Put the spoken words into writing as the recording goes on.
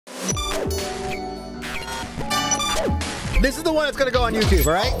This is the one that's gonna go on YouTube,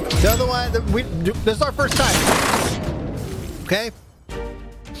 all right? The other one, this is our first time. Okay?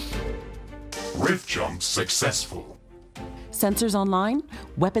 Rift jump successful. Sensors online,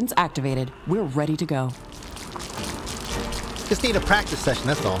 weapons activated. We're ready to go. Just need a practice session,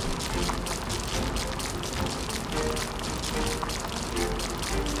 that's all.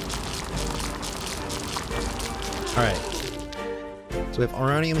 All right. So we have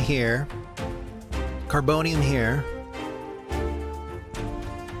uranium here, carbonium here,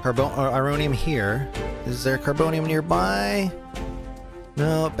 uranium here. Is there carbonium nearby?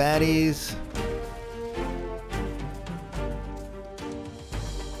 No, baddies.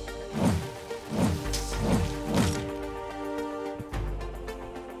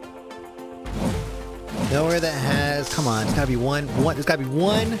 Nowhere that has. Come on, it's gotta be one. There's gotta be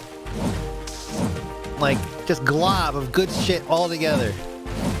one. Like, just glob of good shit all together.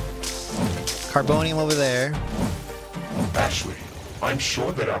 Carbonium over there. Ashley, I'm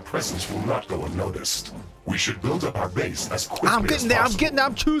sure that our presence will not go unnoticed. We should build up our base as quickly as possible. I'm getting there,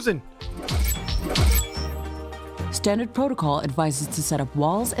 I'm choosing. Standard protocol advises to set up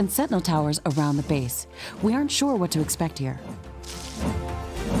walls and sentinel towers around the base. We aren't sure what to expect here.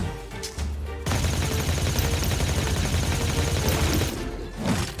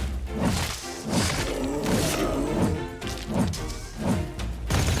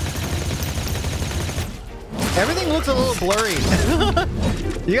 Everything looks a little blurry.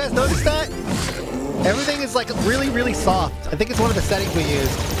 You guys notice that? Everything is like really, really soft. I think it's one of the settings we use.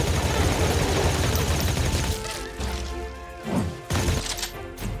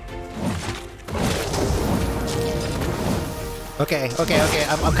 Okay.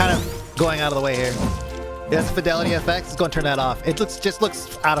 I'm kind of going out of the way here. That's the fidelity effects. Let's go and turn that off. It just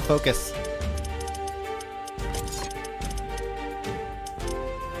looks out of focus.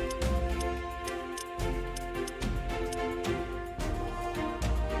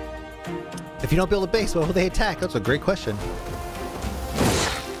 If you don't build a base, what will they attack? That's a great question.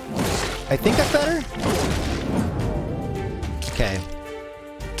 I think that's better? Okay.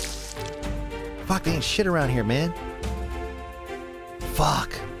 Fuck, there ain't shit around here, man.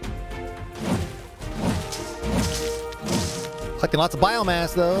 Fuck. Collecting lots of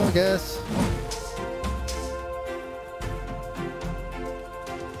biomass, though, I guess.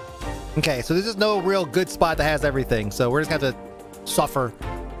 Okay, so there's just no real good spot that has everything, so we're just gonna have to suffer.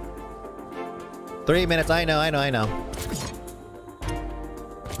 3 minutes, I know.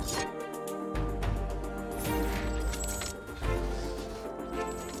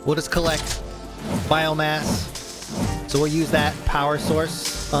 We'll just collect biomass. So we'll use that power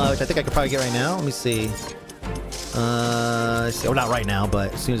source, which I think I could probably get right now. Let me see. Let's see. Well, not right now,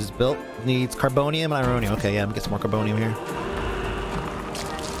 but as soon as it's built. Needs carbonium and uranium. Okay, yeah, let me get some more carbonium here.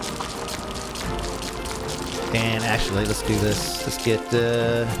 And actually, let's do this. Let's get,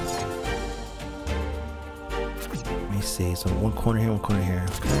 let me see. So one corner here, one corner here.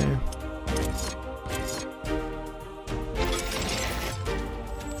 Okay.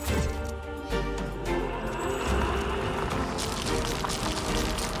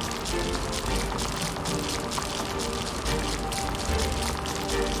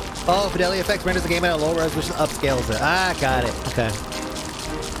 Oh, fidelity effects renders the game at a low resolution, upscales it. Ah, got it. Okay.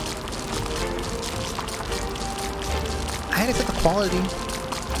 I had to set the quality.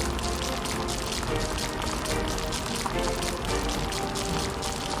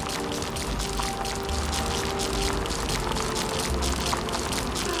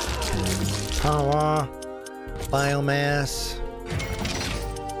 Power, biomass,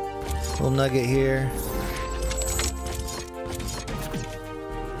 little nugget here.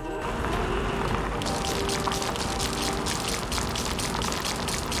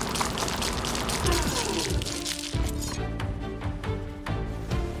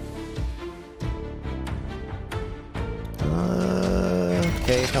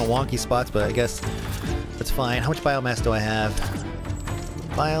 Okay, kind of wonky spots, but I guess that's fine. How much biomass do I have?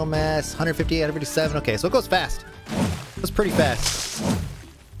 Biomass, 158, 157. Okay, so it goes fast. It goes pretty fast.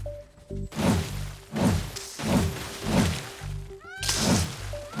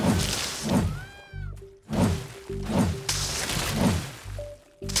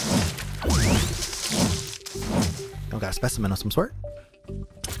 Oh, got a specimen of some sort.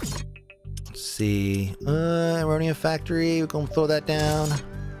 Let's see. Uranium factory. We're gonna throw that down.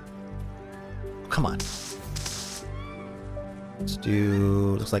 Come on. Let's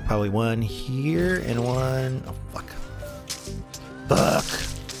do, looks like probably one here and one, oh fuck. Fuck.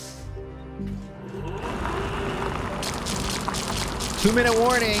 2-minute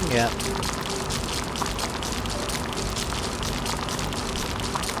warning, yep.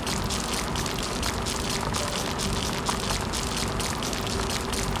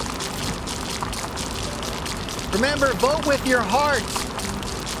 Remember, vote with your heart.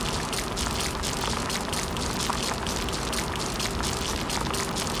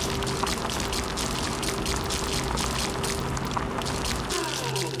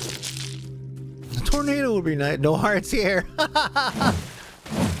 A tornado would be nice. No hearts here.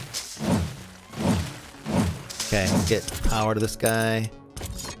 Okay, let's get power to this guy.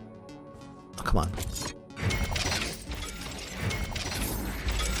 Oh, come on.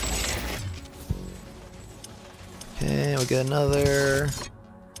 Okay, we'll get another.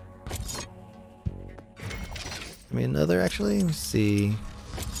 Give me another, actually. Let me see.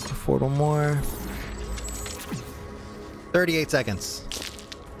 Afford one more. 38 seconds.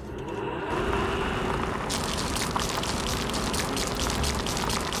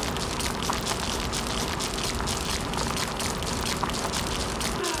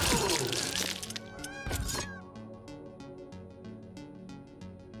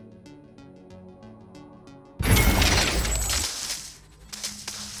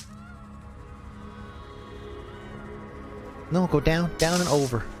 No, go down, down and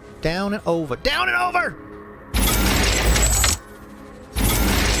over. Down and over. Down and over!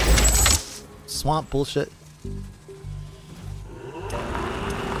 Swamp bullshit.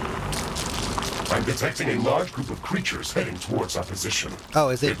 I'm detecting a large group of creatures heading towards our position. Oh,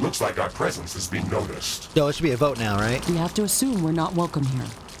 is it? It looks like our presence is being noticed. Yo, it should be a vote now, right? We have to assume we're not welcome here.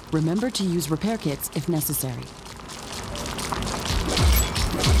 Remember to use repair kits if necessary.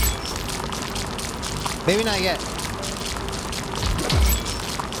 Maybe not yet.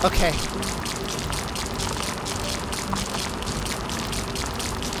 Okay.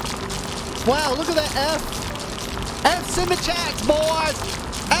 Wow, look at that F. F's in the chat, boys.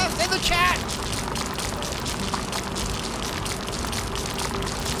 F's in the chat.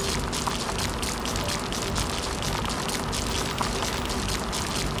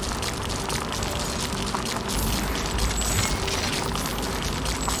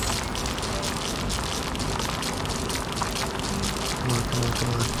 Come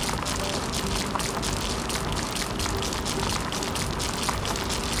on.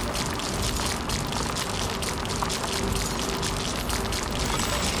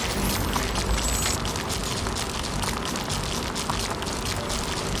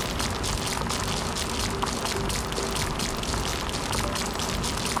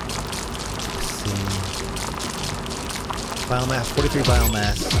 Biomass, 43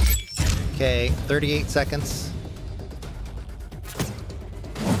 biomass. Okay, 38 seconds.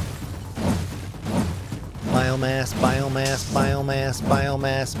 Biomass, biomass, biomass,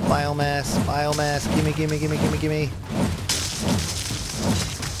 biomass, biomass, biomass. Gimme, gimme, gimme, gimme, gimme.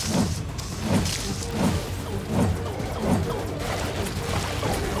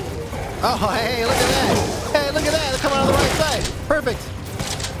 Oh, hey, look at that! Hey, look at that! They're coming on the right side! Perfect!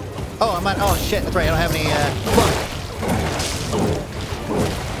 Oh, I might. Oh, shit, that's right, I don't have any, look.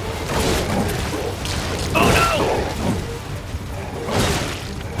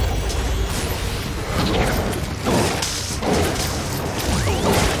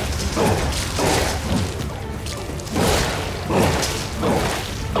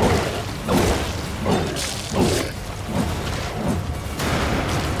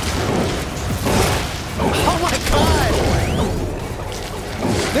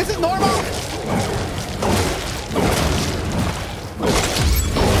 This is normal?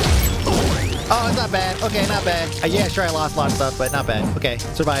 Oh, it's not bad. Okay, not bad. Yeah, sure, I lost a lot of stuff, but not bad. Okay,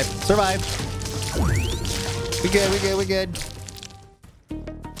 survive. Survive. We good, we good, we good.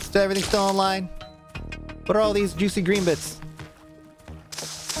 Still, everything's still online. What are all these juicy green bits?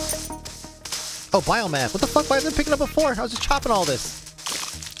 Oh, biomass. What the fuck? Why wasn't I picking up before? I was just chopping all this.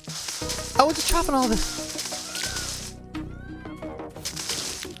 I was just chopping all this.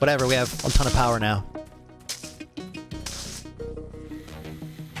 Whatever, we have a ton of power now.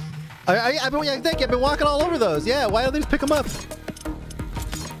 I've been walking all over those. Yeah, why don't they just pick them up?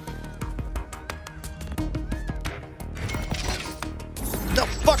 No,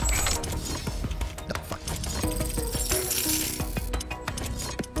 fuck! No, fuck.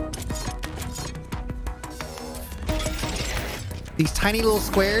 These tiny little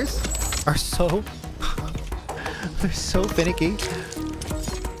squares are so... they're so finicky.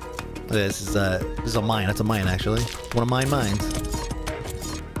 This is a mine. That's a mine, actually. One of mine mines.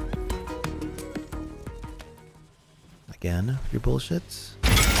 Again, your bullshits.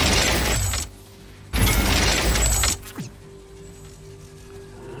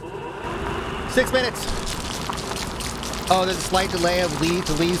 Six minutes. Oh, there's a slight delay of leaves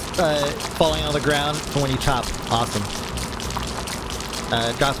falling on the ground from when you chop. Awesome.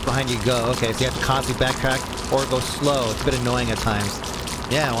 Drops behind you. Go. Okay, so you have to constantly backtrack or go slow. It's a bit annoying at times.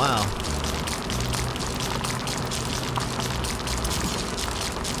 Yeah. Wow.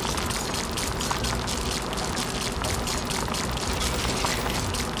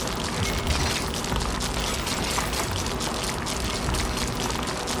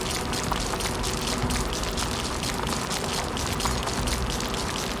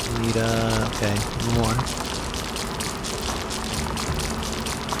 More.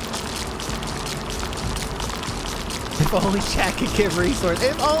 If only chat could give resources.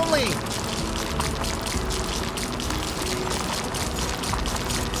 If only!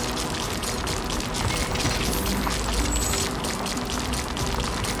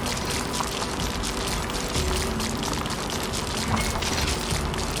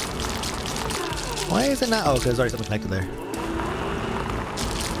 Why is it not? Oh, because there's already something connected there.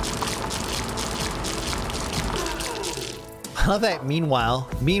 I love that.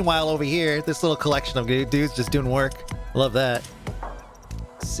 Meanwhile over here, this little collection of dudes just doing work. I love that.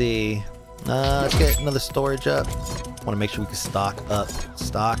 Let's see. Let's get another storage up. I want to make sure we can stock up.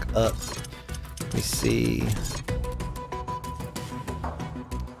 Stock up. Let me see.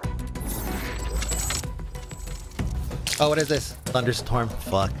 Oh, what is this? Thunderstorm.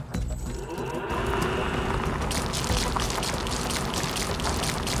 Fuck.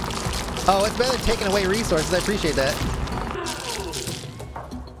 Oh, it's better than taking away resources. I appreciate that.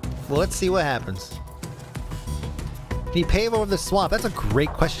 Well, let's see what happens. Can you pave over the swamp? That's a great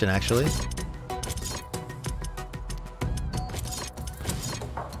question, actually.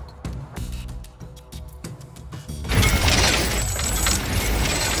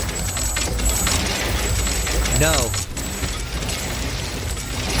 No.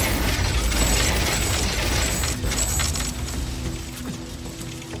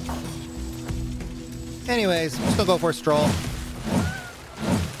 Anyways, I'm just gonna go for a stroll.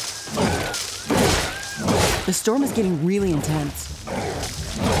 The storm is getting really intense.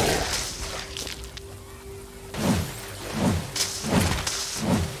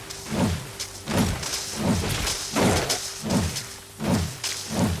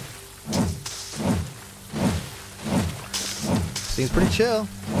 Seems pretty chill.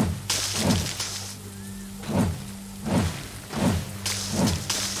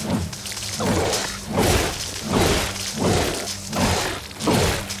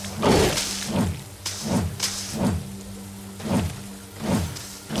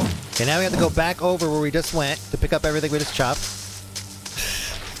 Okay, now we have to go back over where we just went to pick up everything we just chopped.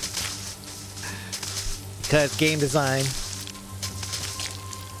 Because game design is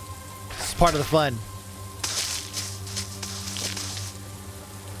part of the fun.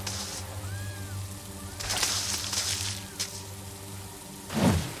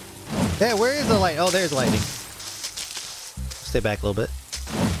 Yeah, where is the light? Oh, there's lightning. Stay back a little bit.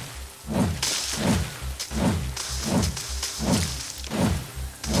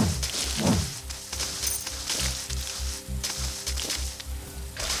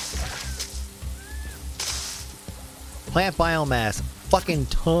 Plant biomass, fucking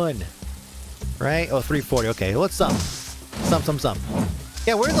ton, right? Oh, 340. Okay, what's some? Some.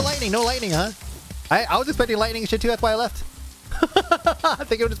 Yeah, where's the lightning? No lightning, huh? I was expecting lightning and shit too. That's why I left. I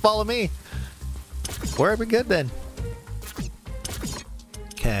think it would just follow me. We're good then.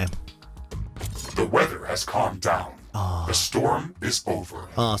 Okay. The weather has calmed down. Oh. The storm is over.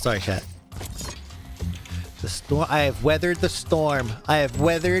 Oh, sorry, chat. The storm. I have weathered the storm. I have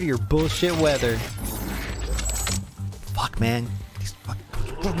weathered your bullshit weather. Fuck, man. These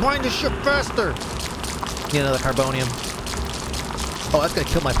fucking... Wind this ship faster! Get another carbonium. Oh, that's gonna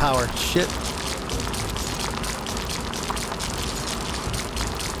kill my power. Shit.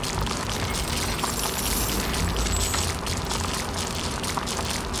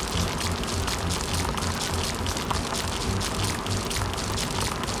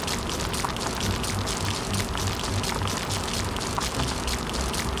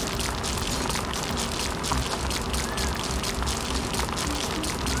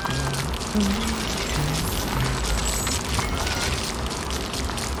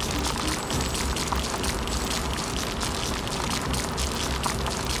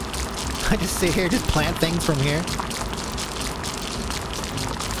 I just sit here, just plant things from here.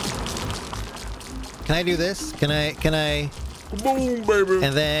 Can I do this? Can I? Boom, baby.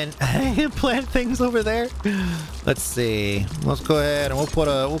 And then plant things over there. Let's see. Let's go ahead and we'll put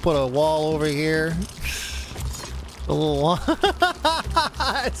a wall over here. A little wall.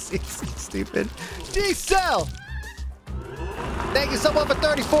 It's stupid. G-Cell! Thank you so much for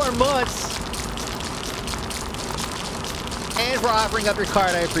 34 months. And for offering up your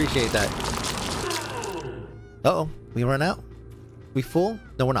card, I appreciate that. Uh-oh, we run out? We full?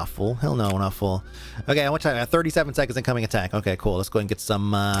 No, we're not full. Hell no, we're not full. Okay, how much time? 37 seconds incoming attack. Okay, cool. Let's go ahead and get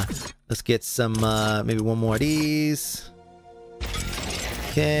some, maybe one more of these.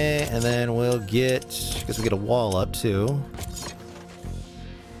 Okay, and then we'll get, I guess we get a wall up too.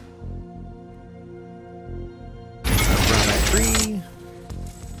 Around that tree.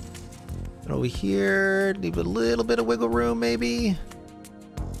 And over here, leave a little bit of wiggle room maybe.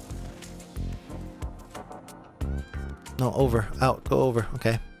 No, over. Out. Go over.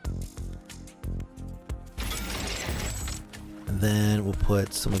 Okay. And then we'll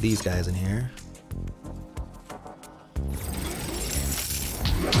put some of these guys in here.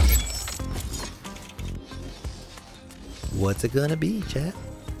 What's it gonna be, chat?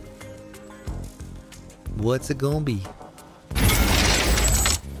 What's it gonna be?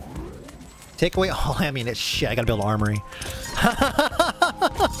 Take away all ammunition. Shit, I gotta build an armory.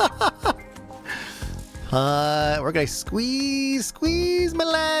 We're gonna squeeze my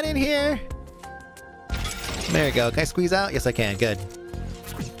lad in here. There you go. Can I squeeze out? Yes, I can. Good.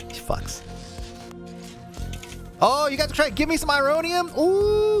 Fucks. Oh, you guys try to give me some ironium?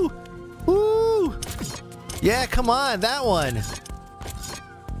 Ooh! Ooh! Yeah, come on, that one.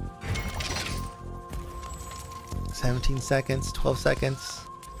 17 seconds, 12 seconds.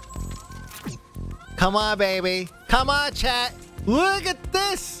 Come on, baby. Come on, chat. Look at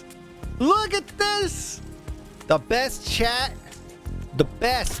this. Look at this. The best, chat. The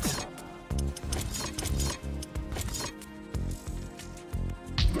best.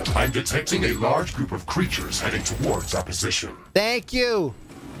 I'm detecting a large group of creatures heading towards our position. Thank you.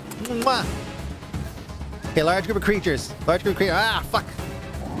 Mwah. Okay, large group of creatures. Large group of creatures. Ah, fuck.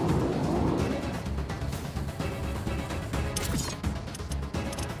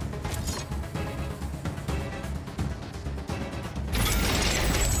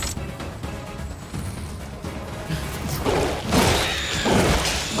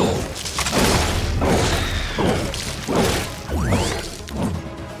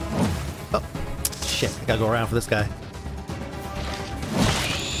 Oh, shit. I gotta go around for this guy.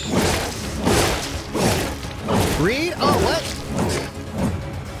 Read? Oh, what?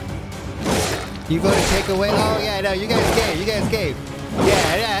 You going to take away? Oh, yeah, no, you guys gave. You guys gave.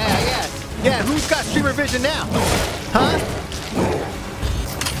 Yeah, who's got streamer vision now? Huh?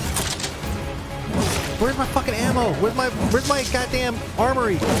 Where's my fucking ammo? Where's my goddamn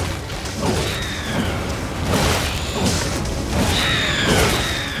armory?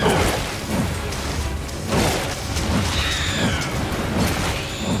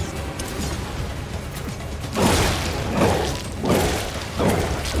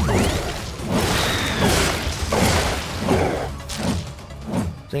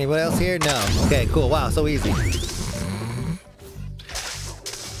 Is anybody else here? No. Okay, cool. Wow, so easy.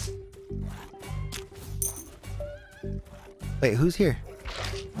 Wait, who's here?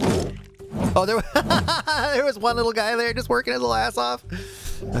 Oh, there was one little guy there just working his little ass off.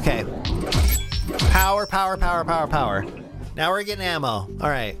 Okay. Power. Now we're getting ammo. All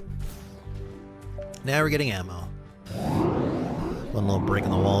right. Now we're getting ammo. One little break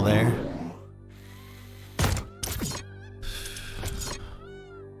in the wall there.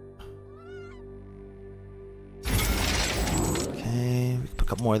 Okay, put a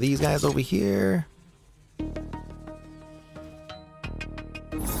couple more of these guys over here.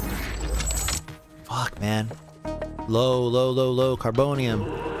 Fuck, man. Low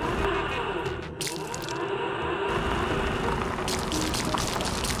carbonium.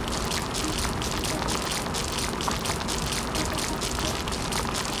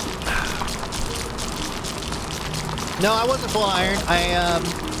 No, I wasn't full iron. I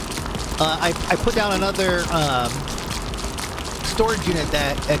put down another storage unit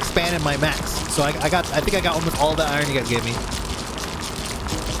that expanded my max. So I think I got almost all the iron you guys gave me.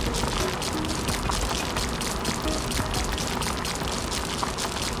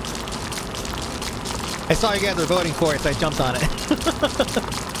 I saw you guys were voting for it, so I jumped on it.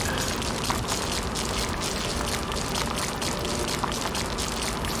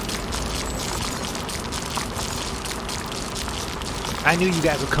 I knew you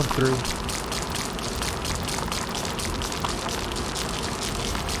guys would come through.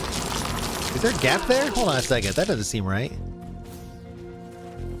 Is there a gap there? Hold on a second. That doesn't seem right.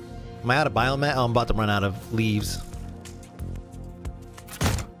 Am I out of biomat? Oh, I'm about to run out of leaves.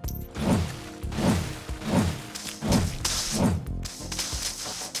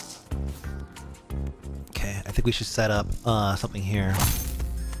 Okay, I think we should set up something here.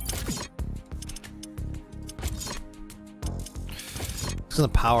 This is the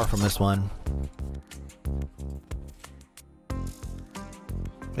power from this one.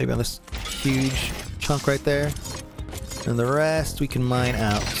 Maybe on this huge chunk right there. And the rest we can mine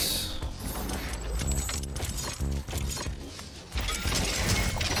out.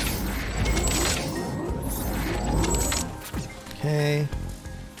 Okay.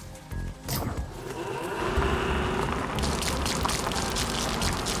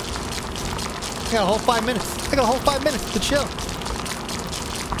 I got a whole 5 minutes. I got a whole 5 minutes to chill.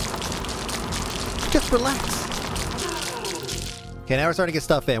 Just relax. Okay, now we're starting to get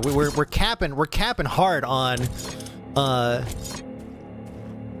stuff in. We're capping hard on on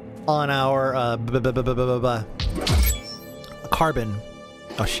our carbon.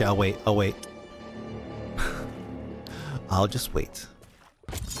 Oh shit, I'll wait. I'll wait. I'll just wait.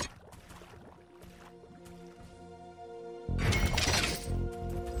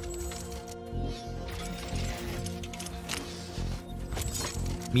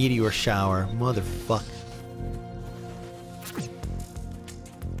 Meteor shower, motherfucker.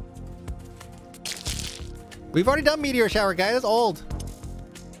 We've already done meteor shower, guys. That's old.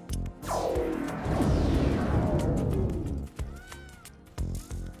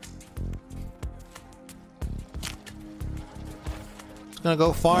 Just gonna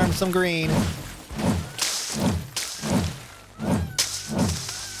go farm some green.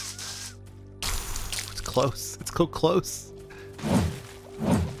 It's close. It's so close.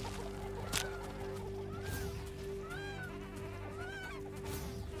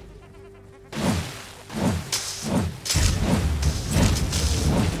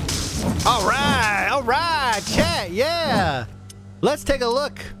 Alright, chat, yeah! Let's take a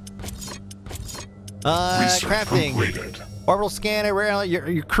look. Crafting. Completed. Orbital scanner,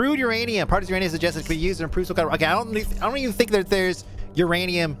 your crude uranium. Part of uranium is suggested to be used to improve some kind of... Okay, I don't even think that there's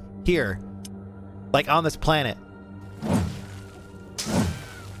uranium here. Like, on this planet.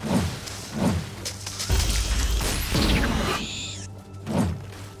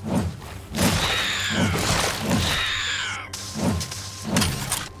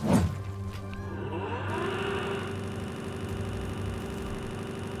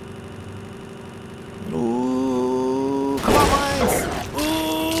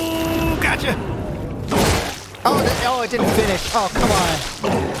 Oh, it didn't finish. Oh, come on.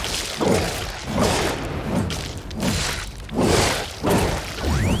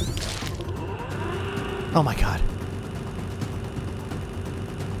 Oh my god.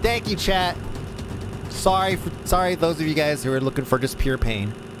 Thank you, chat. Sorry those of you guys who are looking for just pure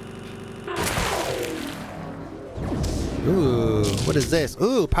pain. Ooh, what is this?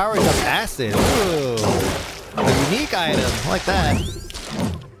 Ooh, power up acid. Ooh, a unique item. I like that.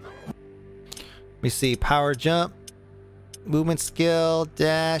 Let me see, power jump, movement skill,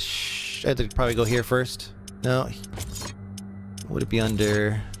 dash. I have to probably go here first. No. Would it be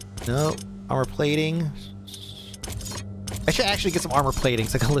under? No. Armor plating. I should actually get some armor plating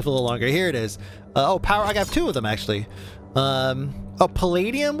so I can live a little longer. Here it is. Oh, power. I got 2 of them actually. Oh,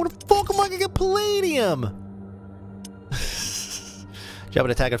 palladium? What the fuck am I gonna get palladium? Jump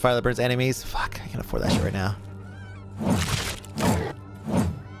and attack and fire that burns enemies. Fuck, I can't afford that shit right now.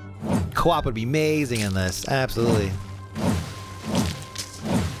 Co-op would be amazing in this. Absolutely.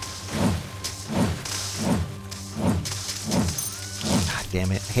 God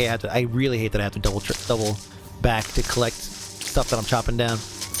damn it. Hey, I really hate that I have to double back to collect stuff that I'm chopping down.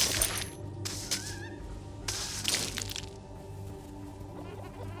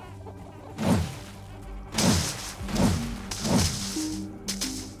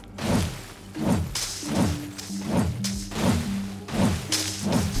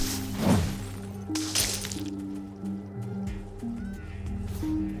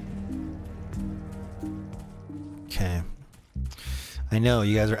 I know,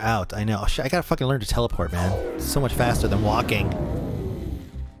 you guys are out. I know. Oh, shit, I gotta fucking learn to teleport, man. It's so much faster than walking.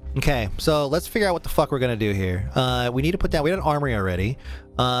 Okay, so let's figure out what the fuck we're gonna do here. We need to put down... We had an armory already.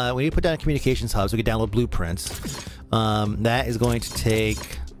 We need to put down a communications hub so we can download blueprints. That is going to take...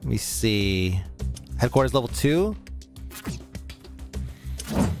 Let me see... Headquarters level 2?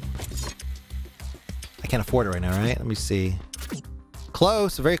 I can't afford it right now, right? Let me see.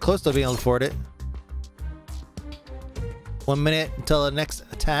 Close. Very close to being able to afford it. 1 minute until the next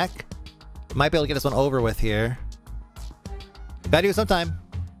attack. Might be able to get this one over with here. Gotta do it sometime.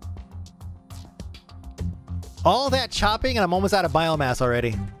 All that chopping and I'm almost out of biomass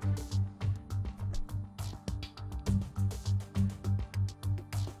already.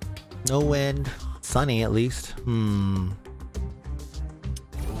 No wind. Sunny at least.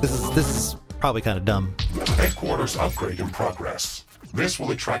 This is probably kind of dumb. Headquarters upgrade in progress. This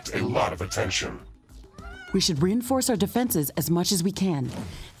will attract a lot of attention. We should reinforce our defenses as much as we can.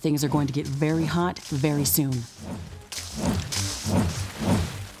 Things are going to get very hot very soon.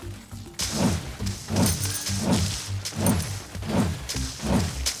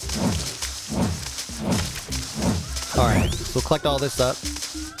 Alright, so we'll collect all this up.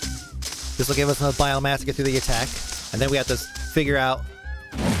 This will give us enough biomass to get through the attack. And then we have to figure out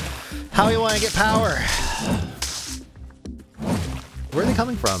how we want to get power. Where are they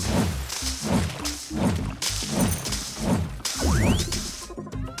coming from?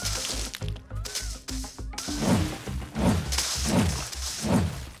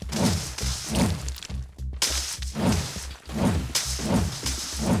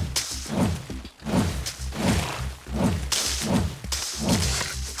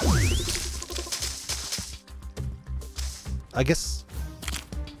 I guess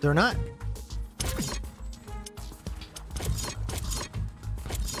they're not.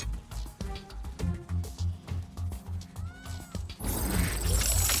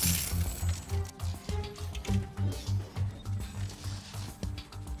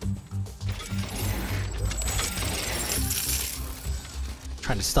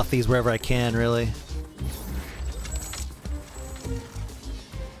 Trying to stuff these wherever I can, really.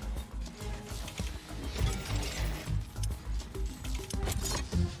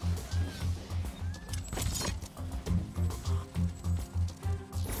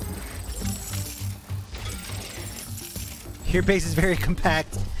 Your base is very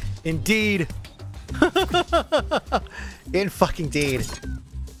compact. Indeed. In fucking deed.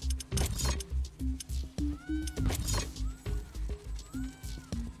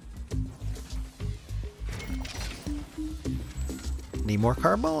 Need more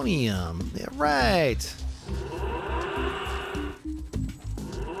carbonium. Yeah, right.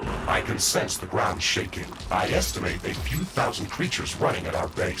 I can sense the ground shaking. I estimate a few thousand creatures running at our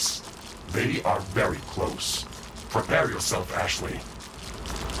base. They are very close. Prepare yourself, Ashley.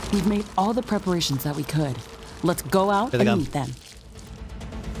 We've made all the preparations that we could. Let's go out and meet them.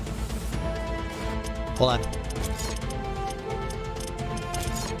 Hold on.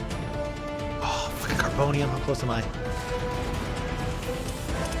 Oh, fucking carbonium. How close am I?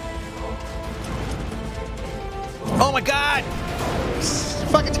 Oh my god!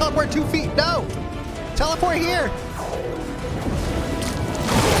 Fucking teleport 2 feet! No! Teleport here!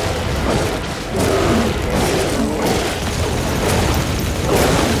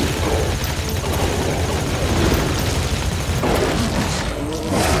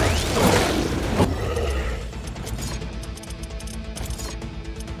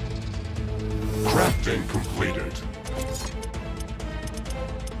 Crafting completed.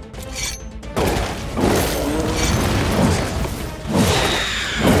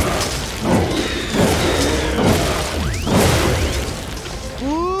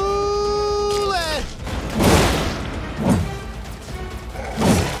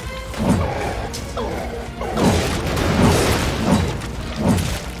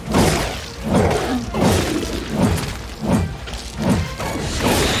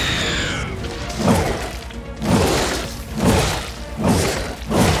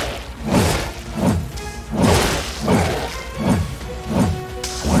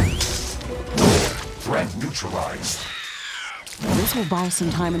 This will buy us some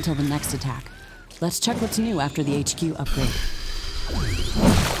time until the next attack. Let's check what's new after the HQ upgrade.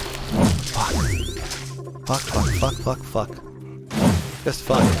 Fuck. Just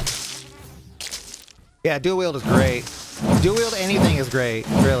fuck. Yeah, dual wield is great. Dual wield anything is great,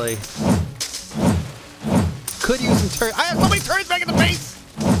 really. Could use some turrets. I have so many turrets back in the base!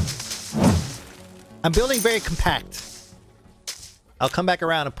 I'm building very compact. I'll come back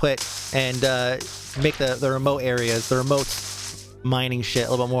around and put and make the remote areas, the remote mining shit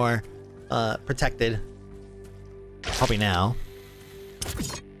a little bit more protected. Probably now.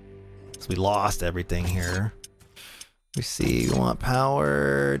 So we lost everything here. Let me see. We want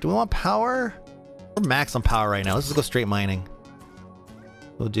power. Do we want power? We're max on power right now. Let's just go straight mining.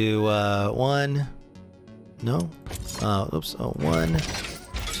 We'll do 1. No. Oops. Oh, 1,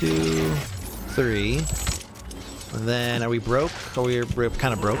 2, 3. And then, are we broke? We're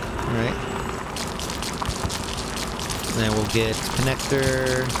kind of broke, all right? And then we'll get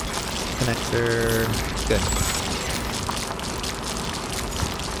connector. Good.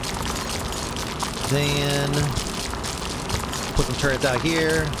 Then put some turrets out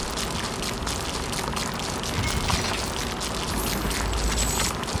here.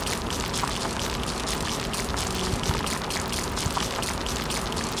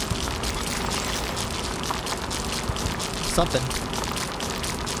 Something.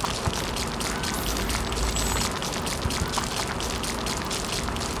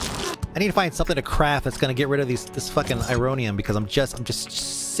 I need to find something to craft that's gonna get rid of this fucking ironium because I'm just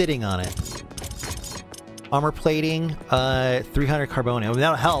sitting on it. Armor plating, 300 carbonium. I mean,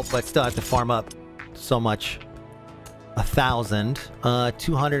 that'll help, but still I have to farm up so much. 1,000,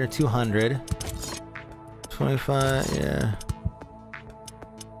 200 and 200. 25, yeah.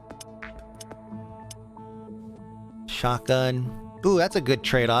 Shotgun. Ooh, that's a good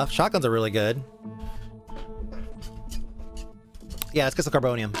trade-off. Shotguns are really good. Yeah, let's get some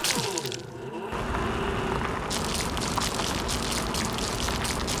carbonium.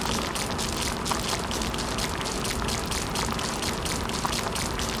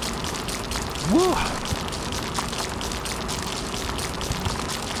 Woo!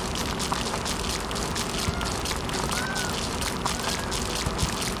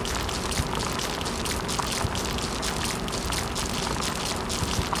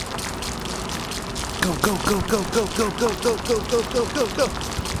 Go, go, go, go, go, go, go, go, go, go, go, go.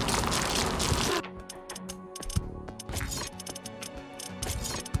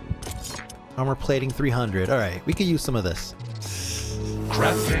 Armor plating 300. All right, we could use some of this.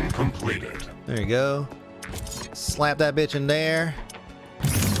 Crafting completed. There you go. Slap that bitch in there.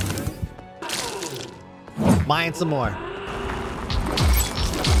 Mine some more.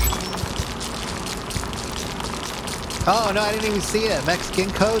 Oh, no, I didn't even see it. Mexican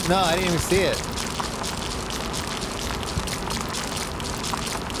codes? No, I didn't even see it.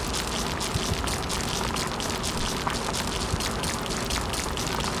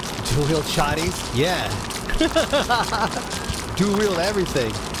 Dual-wield shotties? Yeah. Dual-wield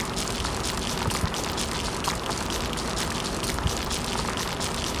everything.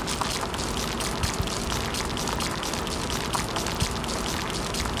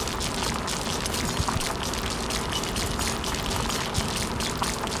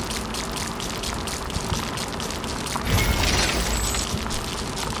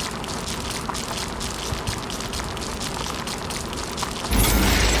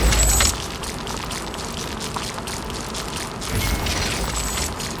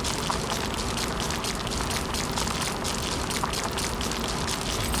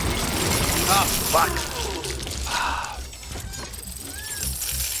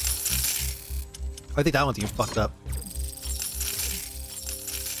 I think that one's even fucked up.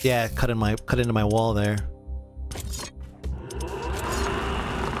 Yeah, cut into my wall there.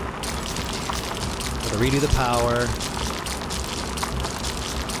 Gotta redo the power.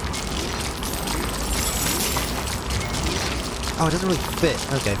 Oh, it doesn't really fit.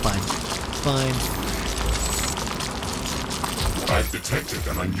 Okay, fine. Fine. I've detected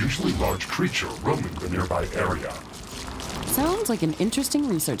an unusually large creature roaming the nearby area. Sounds like an interesting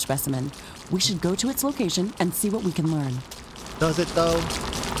research specimen. We should go to its location and see what we can learn. Does it though?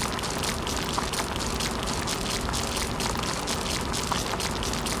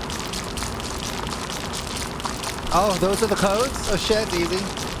 Oh, those are the codes? Oh shit, it's easy.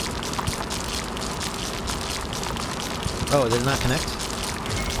 Oh, did it not connect?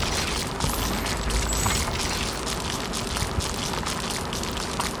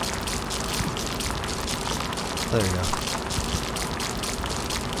 There we go.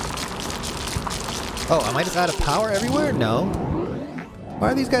 Oh, am I just out of power everywhere? No.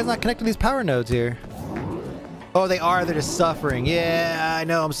 Why are these guys not connecting these power nodes here? Oh, they are. They're just suffering. Yeah, I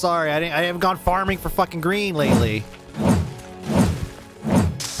know. I'm sorry. I haven't gone farming for fucking green lately.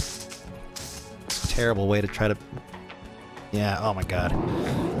 Terrible way to try to... Yeah, oh my god.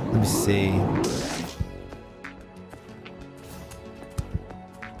 Let me see.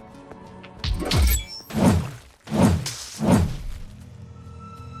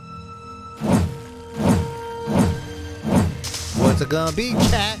 What's it gonna be,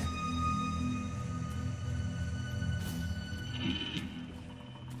 chat?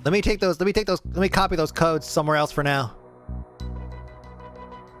 Let me copy those codes somewhere else for now.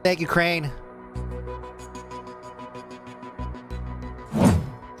 Thank you, Crane.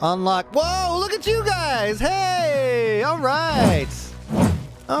 Unlock. Whoa, look at you guys. Hey, all right.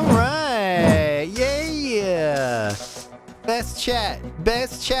 All right. Yeah. Best chat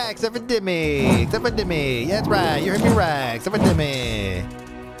except for Dimmy. Except for Dimmy. Yeah, that's right. You heard me right. Except for Dimmy.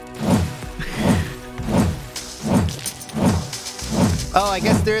 Oh, I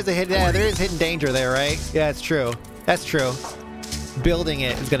guess there is a hidden. Yeah, there is hidden danger there, right? Yeah, it's true. That's true. Building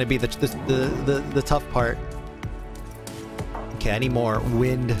it is going to be the tough part. Okay, I need more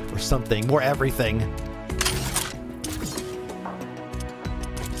wind or something. More everything.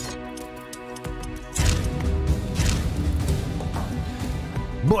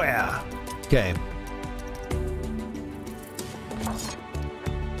 Booyah! Okay.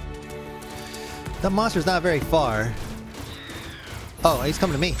 That monster's not very far. Oh, he's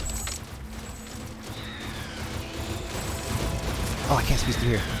coming to me. Oh, I can't squeeze through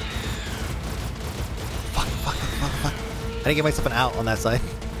here. Fuck. I didn't get myself an out on that side.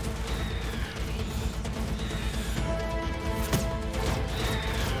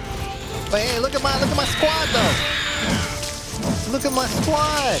 But hey, look at my squad though. Look at my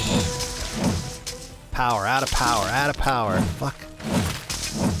squad. Power, out of power. Fuck.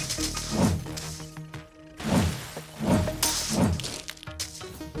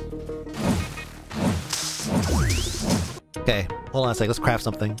 Okay, hold on a sec. Let's craft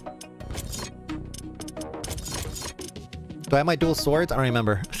something. Do I have my dual swords? I don't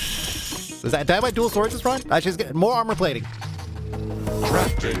remember. Do I have my dual swords this run? I should get more armor plating.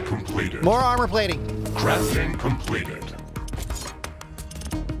 Crafting completed. More armor plating. Crafting completed.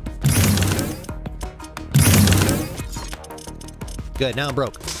 Good, now I'm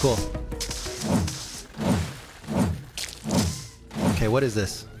broke. Cool. Okay, what is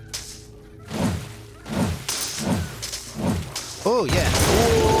this? Oh, yeah.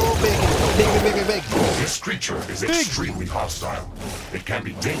 Oh, big. This creature is extremely hostile. It can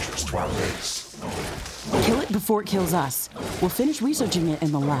be dangerous to our base. Kill it before it kills us. We'll finish researching it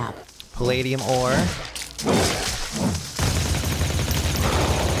in the lab. Palladium ore.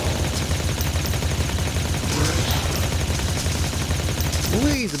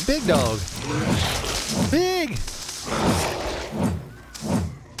 Ooh, he's a big dog. Big!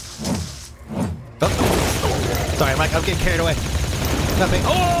 Oh. Sorry, Mike, I'm getting carried away. Nothing.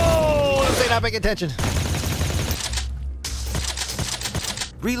 Oh! Let's say not paying attention.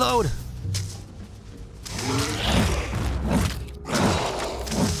 Reload!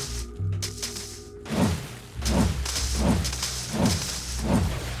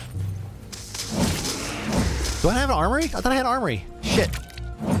 Do I have an armory? I thought I had an armory. Shit.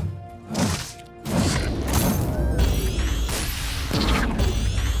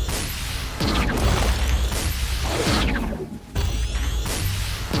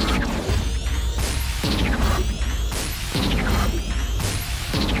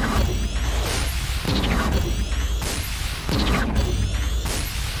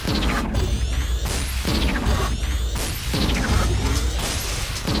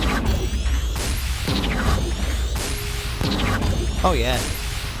 Oh, yeah.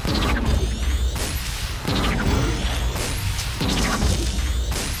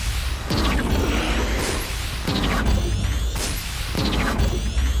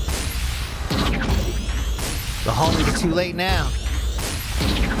 The homie is too late now.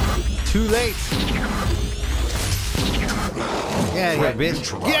 Too late. Get out of here,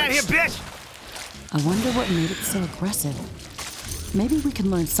 bitch. Get out of here, bitch! I wonder what made it so aggressive. Maybe we can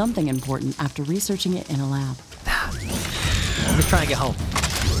learn something important after researching it in a lab. I'm just trying to get home.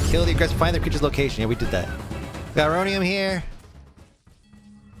 Kill the aggressor, find the creature's location. Yeah, we did that. Got rhodium here.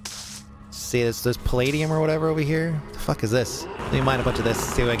 See, there's palladium or whatever over here. What the fuck is this? Let me mine a bunch of this,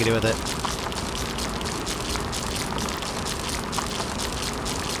 see what I can do with it.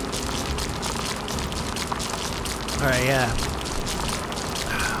 Alright, yeah.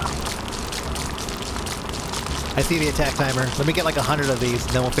 I see the attack timer. Let me get like 100 of these,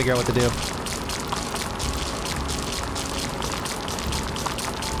 and then we'll figure out what to do.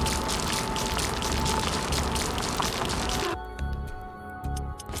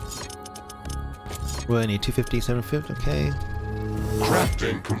 What, I need 250, 750, okay.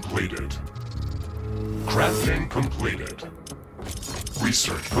 Crafting completed. Crafting completed.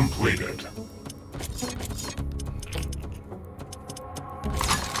 Research completed.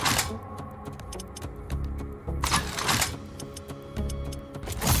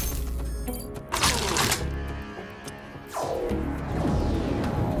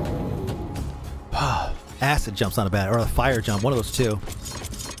 Acid jump's not bad, or a fire jump, one of those two.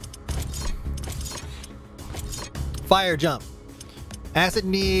 Fire jump. Acid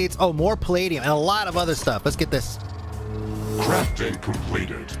needs, oh, more palladium and a lot of other stuff. Let's get this. Crafting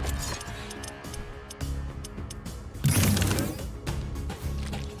completed.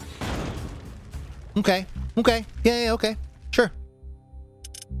 Okay. Okay. Yeah, okay. Sure.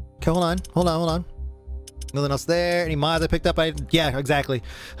 Okay, hold on. Nothing else there. Any mods I picked up? Yeah, exactly.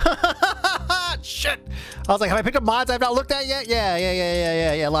 Shit. I was like, have I picked up mods I've not looked at yet?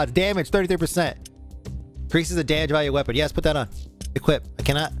 Yeah. Lots. Damage, 33%. Increases the damage value of weapon. Yes, put that on. Equip. I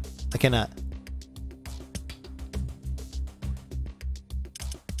cannot.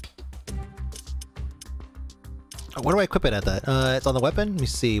 Oh, where do I equip it at that? It's on the weapon? Let me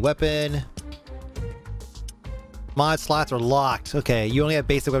see. Weapon. Mod slots are locked. Okay, you only have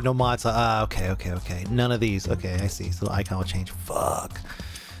basic weapon, no mods. Okay. None of these. Okay, I see. So the icon will change. Fuck.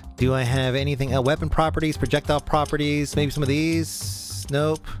 Do I have anything? Weapon properties, projectile properties, maybe some of these?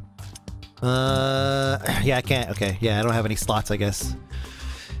 Nope. Yeah, I can't. Okay, yeah, I don't have any slots, I guess.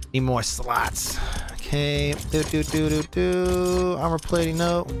 Need more slots. Okay. Armor plating,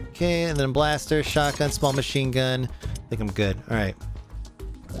 no. Okay, and then blaster, shotgun, small machine gun. I think I'm good. Alright.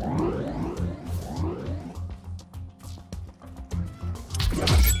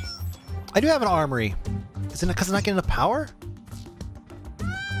 I do have an armory. Is it because I'm not getting enough power?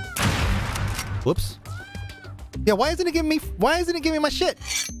 Whoops. Yeah, why isn't it giving me my shit?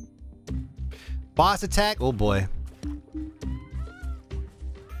 Boss attack. Oh boy.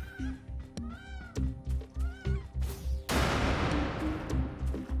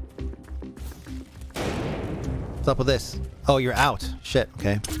 What's up with this? Oh, you're out. Shit.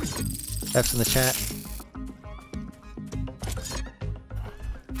 Okay. F's in the chat.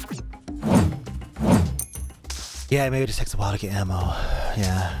 Yeah, maybe it just takes a while to get ammo.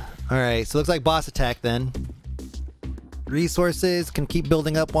 Yeah. Alright, so it looks like boss attack then. Resources can keep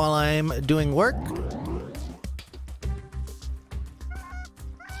building up while I'm doing work.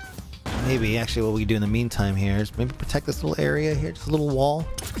 Maybe, actually, what we do in the meantime here is maybe protect this little area here. Just a little wall.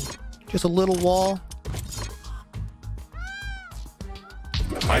 Just a little wall.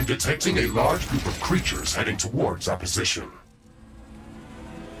 I'm detecting a large group of creatures heading towards our position.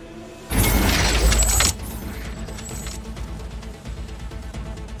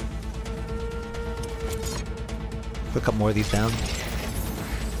 Put a couple more of these down.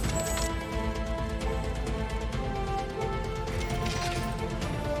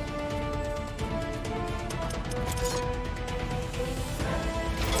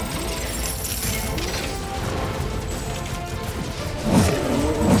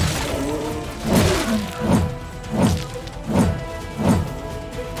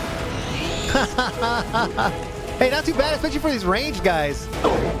 Hey, not too bad, especially for these ranged guys.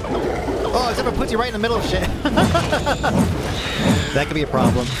 Oh, except it puts you right in the middle of shit. That could be a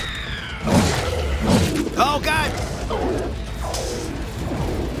problem. Oh, God!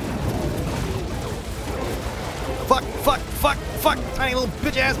 Fuck, fuck, fuck, fuck! Tiny little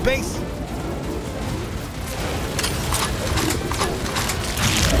bitch-ass base!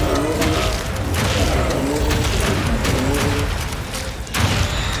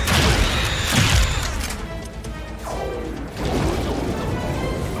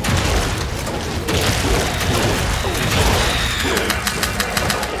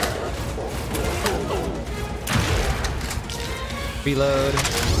 Reload.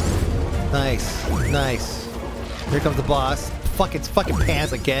 Nice. Nice. Here comes the boss. Fuck, it's fucking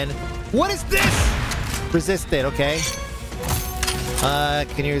pants again. What is this? Resist it, okay.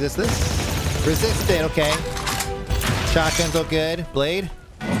 Can you resist this? Resist it, okay. Shotgun's all good. Blade.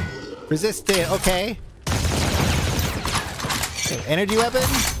 Resist it, okay. Energy weapon?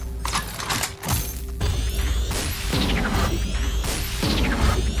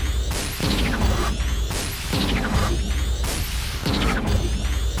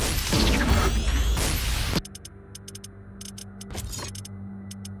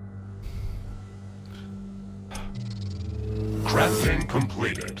 Crafting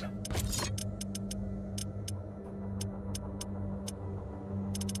completed.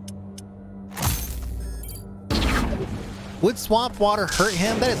 Would swamp water hurt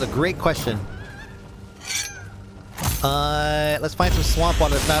him? That is a great question. Let's find some swamp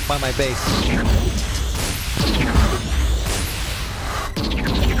water that's not by my base.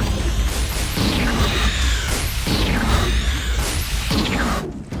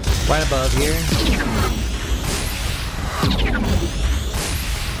 Right above here.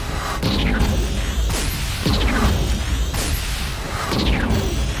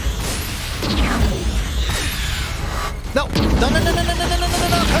 No! No, no, no, no, no, no, no, no, no,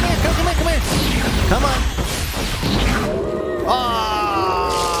 no! Come here, come here, come here! Come on!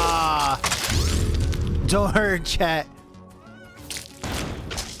 Ah! Don't hurt, chat.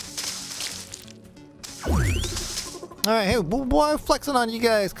 Alright, hey, boy, I'm flexing on you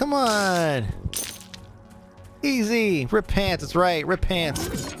guys. Come on! Easy! Rip pants, that's right, rip pants.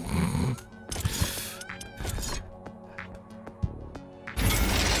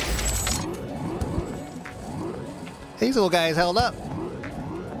 These little guys held up.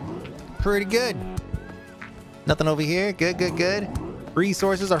 Pretty good. Nothing over here. Good, good, good.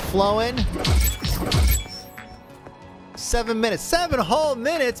 Resources are flowing. 7 minutes. 7 whole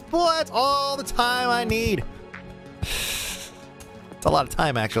minutes? Boy, that's all the time I need. It's a lot of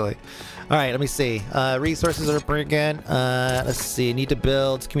time, actually. All right, let me see. Resources are pretty good. Let's see. Need to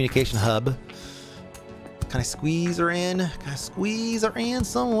build communication hub. Can I squeeze her in? Can I squeeze her in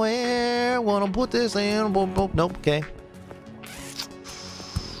somewhere? Wanna put this in? Boop, boop. Nope. Okay.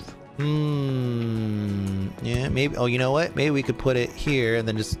 Yeah, maybe. Oh, you know what? Maybe we could put it here and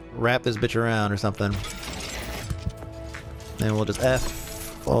then just wrap this bitch around or something. Then we'll just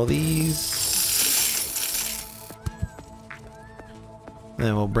F all these.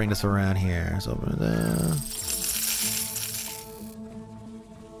 Then we'll bring this around here. So open it down.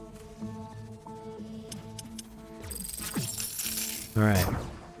 All right.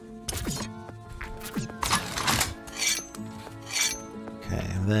 Okay,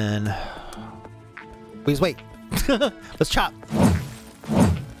 and then please wait. Let's chop.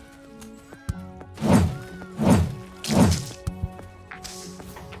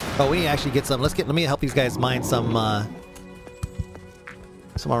 Oh, we need to actually get some. Let me help these guys mine some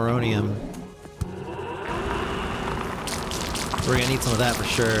auronium. We're gonna need some of that for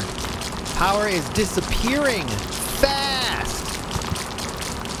sure. Power is disappearing fast.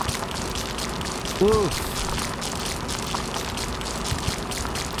 Oof.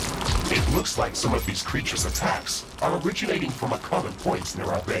 It Looks like some of these creatures' attacks are originating from a common point near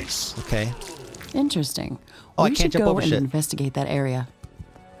our base. Okay. Interesting. Oh, I We can't should jump go over and shit. investigate that area.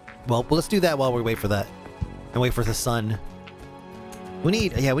 Well, let's do that while we wait for that. And wait for the sun. We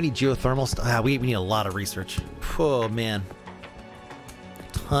need, yeah, we need geothermal stuff. Ah, we need a lot of research. Oh, man.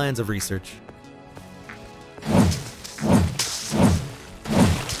 Tons of research.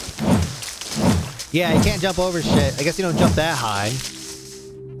 Yeah, you can't jump over shit. I guess you don't jump that high.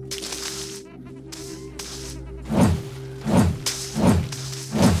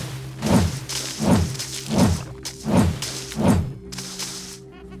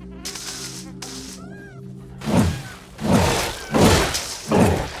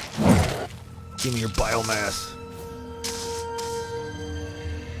 Give me your biomass.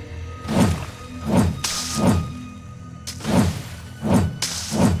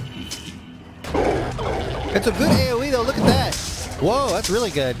 It's a good AoE though, look at that. Whoa, that's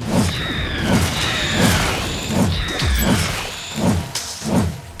really good.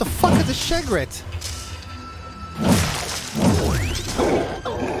 What the fuck is a Shegret?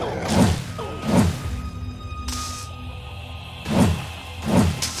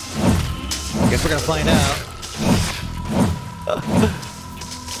 Guess we're gonna find out.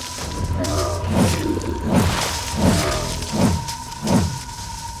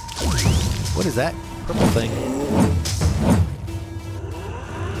 What is that purple thing?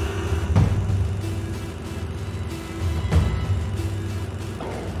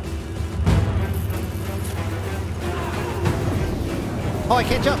 Oh, I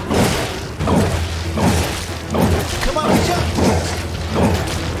can't jump. Come on, jump.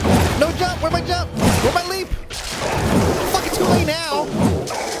 No jump! Where'd my jump? Where'd my leap? Fucking too late now!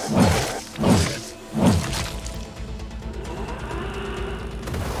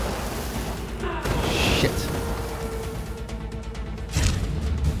 Shit.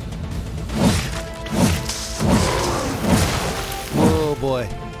 Whoa, boy.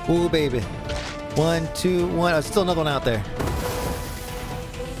 Whoa, baby. 1, 2, 1. Oh, still another one out there.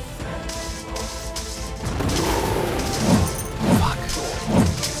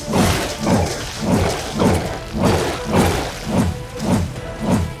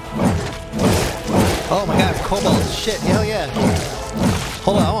 Oh my god, it's cobalt. Shit, hell yeah.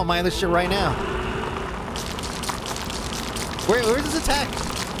 Hold on, I want to mine this shit right now. Where's this attack?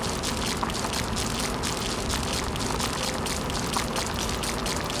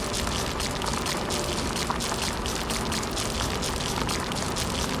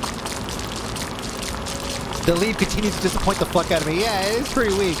 The lead continues to disappoint the fuck out of me. Yeah, it's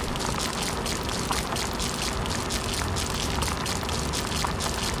pretty weak.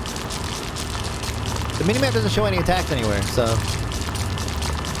 The minimap doesn't show any attacks anywhere, so...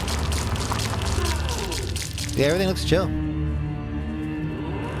 yeah, everything looks chill.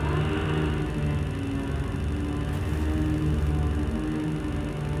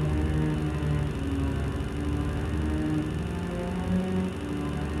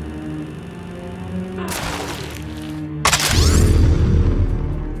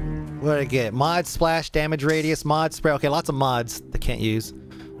 What did I get? Mod splash, damage radius, mod spray. Okay, lots of mods they can't use.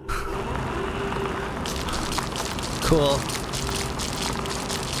 Cool.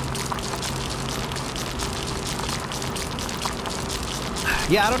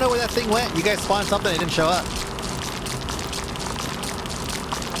 Yeah, I don't know where that thing went. You guys spawned something, it didn't show up.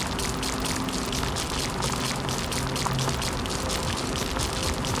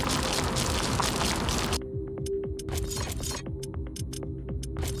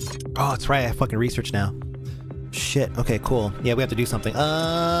 Oh, that's right. I have fucking research now. Shit. Okay, cool. Yeah, we have to do something.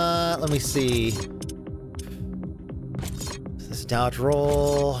 Let me see. This dodge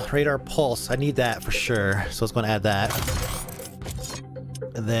roll, radar pulse. I need that for sure. So let's go and add that.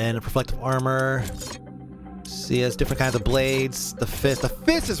 And then reflective armor. See, has different kinds of blades. The fist. The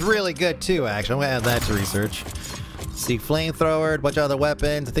fist is really good too, actually. I'm gonna add that to research. See, flamethrower, a bunch of other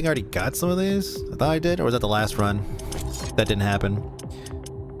weapons. I think I already got some of these. I thought I did, or was that the last run? That didn't happen.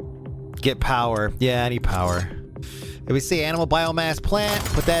 Get power. Yeah, I need power. If we see animal biomass plant,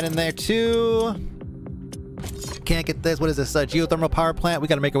 put that in there too. Can't get this. What is this? Geothermal power plant. We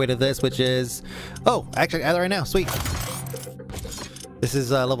gotta make our way to this, which is... oh, actually, add it right now. Sweet. This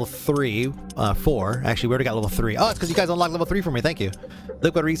is level 3. 4. Actually, we already got level 3. Oh, it's because you guys unlocked level 3 for me. Thank you.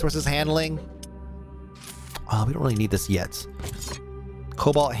 Liquid resources handling. Oh, we don't really need this yet.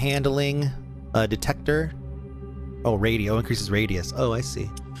 Cobalt handling. Detector. Oh, radio. Increases radius. Oh, I see.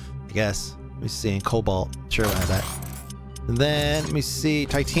 I guess. Let me see. Cobalt. Sure, we'll have that. And then, let me see.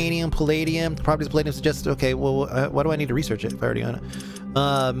 Titanium, palladium. Properties of palladium suggest... okay, well, why do I need to research it if I already own it?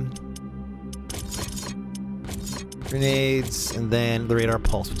 Grenades, and then the radar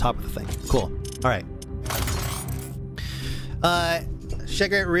pulse on top of the thing. Cool. Alright.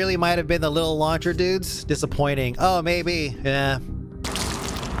 Sugar really might have been the little launcher dudes. Disappointing. Oh, maybe. Yeah.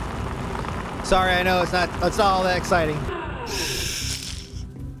 Sorry, I know it's not all that exciting.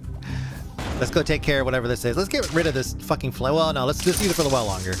 Let's go take care of whatever this is. Let's get rid of this fucking flame. Well, no, let's just use it for the well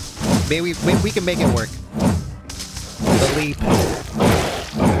longer. Maybe we can make it work. The leap.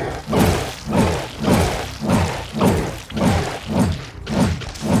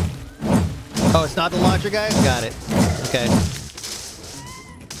 Oh, it's not the launcher, guys? Got it. Okay.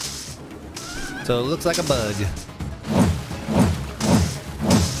 So it looks like a bug.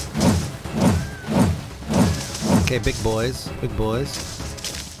 Okay, big boys. Big boys.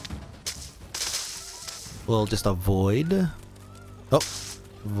 We'll just avoid. Oh,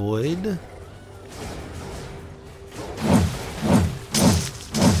 void.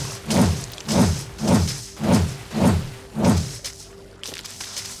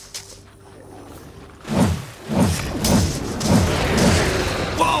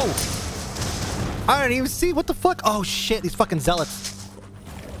 Whoa! I didn't even see. What the fuck? Oh shit! These fucking zealots.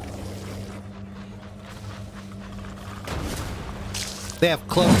 They have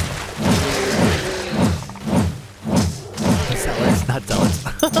cloaks. Zealots, not zealots.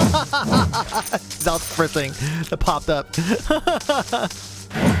 Zealots first thing that popped up.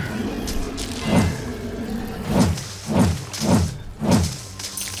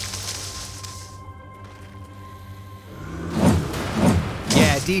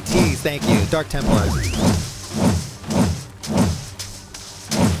 Yeah, DTs, thank you. Dark Templars.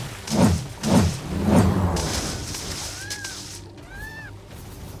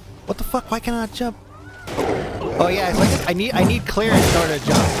 What the fuck? Why can't I not jump? Oh yeah, it's like I need clearance in order to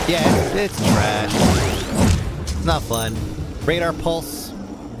jump. Yeah, it's trash. Not fun. Radar pulse.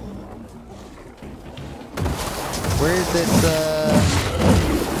 Where is this?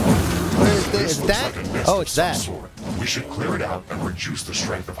 Where is this? Is that? Like Oh, it's that. We should clear it out and reduce the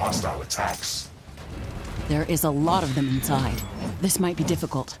strength of hostile attacks. There is a lot of them inside. This might be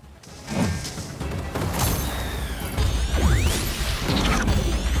difficult.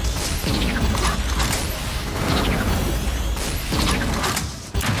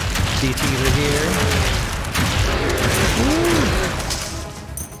 DTs are here. Ooh.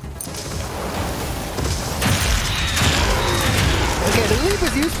 Okay, the leap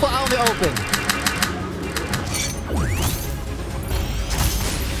is useful out in the open.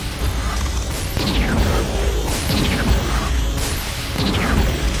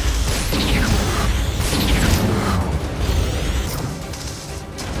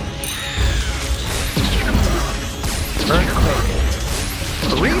 Earthquake.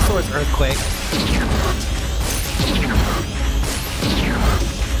 A resource earthquake.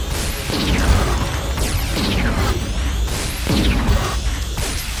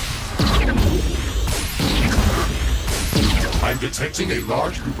 I'm detecting a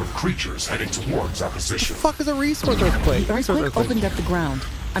large group of creatures heading towards our position. What the fuck is a resource earthquake? The earthquake opened up the ground.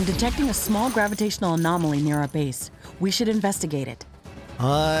 I'm detecting a small gravitational anomaly near our base. We should investigate it.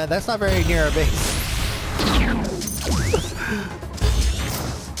 That's not very near our base.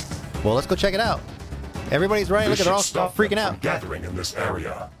 Well, let's go check it out. Everybody's running. Look at they're all freaking out. Gathering in this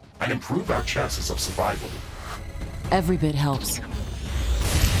area and improve our chances of survival. Every bit helps.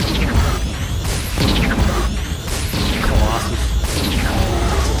 Colossus.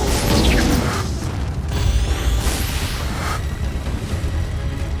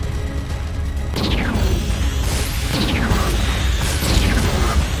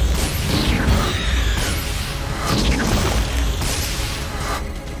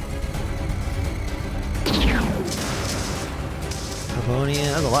 Fony,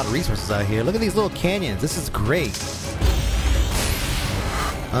 there's a lot of resources out here. Look at these little canyons. This is great.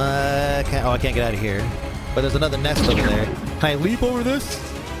 I can't get out of here. But there's another nest over there. Can I leap over this?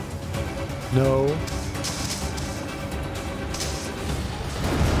 No.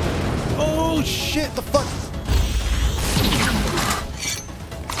 Oh shit, the fuck?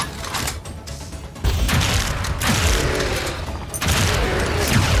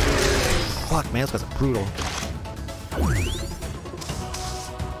 Fuck, man, this guy's brutal.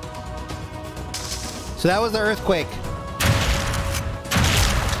 So that was the earthquake.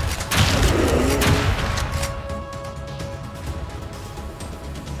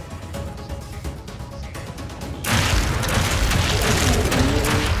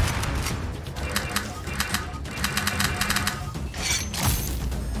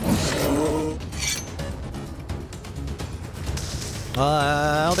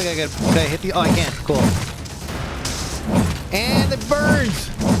 I don't think I can hit the... Oh, I can. Cool. And it burns!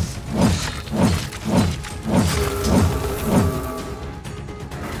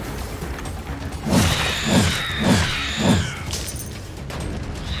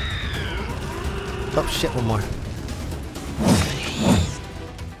 Oh shit, one more.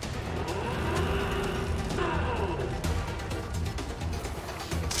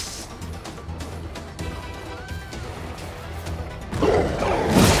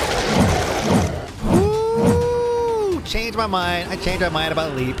 Woo! Changed my mind. I changed my mind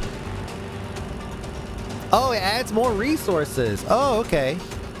about Leap. Oh, it adds more resources. Oh, okay.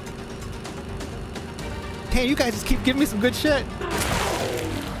 Hey, you guys just keep giving me some good shit.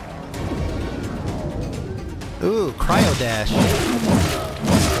 Ooh, Cryo Dash.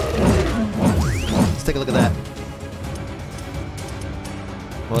 Let's take a look at that.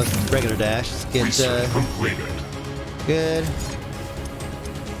 Well, it's regular dash. Let's get, completed. Good.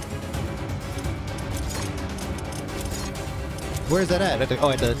 Where's that at? Oh,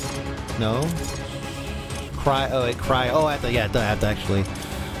 at the... No. Oh, I have to actually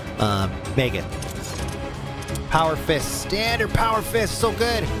make it. Power Fist. Standard Power Fist. So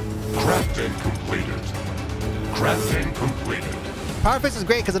good. Crafting completed. Crafting completed. Power Fist is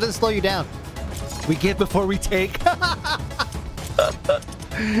great because it doesn't slow you down. We give before we take.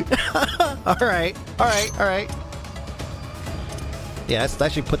 Alright. Yeah, let's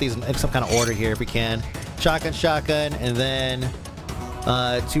actually put these in some kind of order here if we can. Shotgun, and then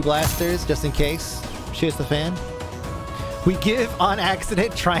 2 blasters just in case. Shit's the fan. We give on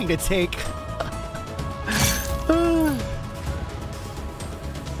accident trying to take.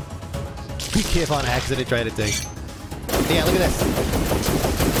 We give on accident trying to take. Yeah, look at this.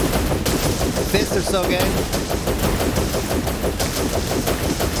 Fists are so good.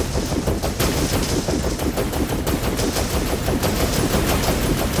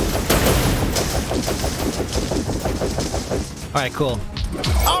 Alright, cool.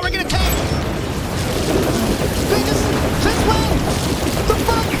 Oh, we're gonna tank! Since when? The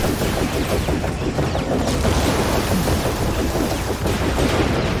fuck?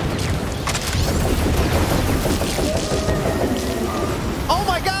 Oh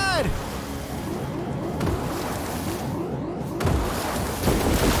my god!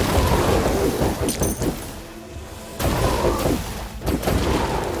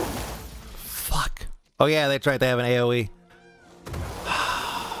 Fuck. Oh yeah, that's right, they have an AoE.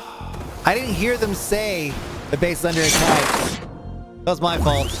 I didn't hear them say the base is under attack. That was my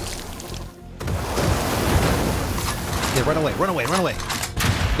fault. Yeah, run away.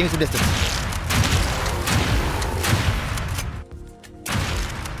 Give me some distance.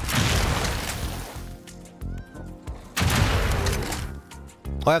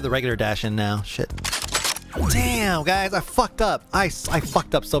 Oh, I have the regular dash in now. Shit. Damn, guys, I fucked up. I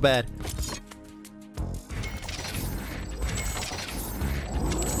fucked up so bad.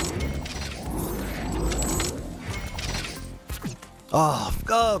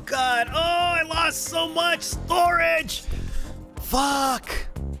 Oh god. Oh, I lost so much storage. Fuck.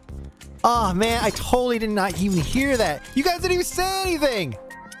 Oh man, I totally did not even hear that. You guys didn't even say anything.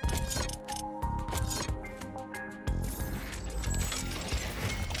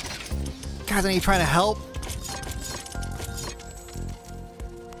 Guys, are you trying to help?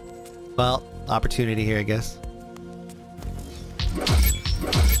 Well, opportunity here, I guess.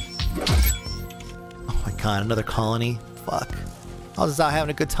 Oh my god, another colony. Fuck. I was out having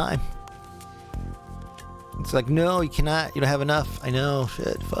a good time. It's like, no, you cannot. You don't have enough. I know.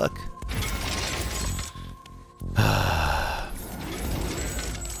 Shit. Fuck.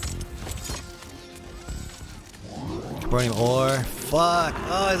 Burning ore. Fuck.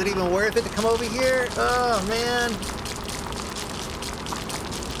 Oh, is it even worth it to come over here? Oh, man.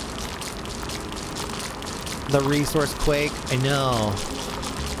 The resource quake. I know.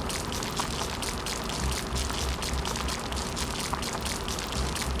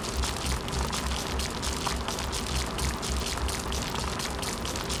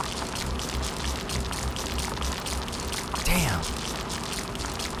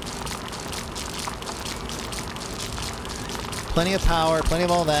 Plenty of power, plenty of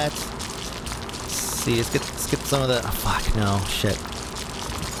all that. Let's see, let's get some of the... Oh, fuck, no, shit.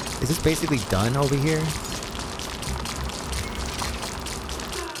 Is this basically done over here? In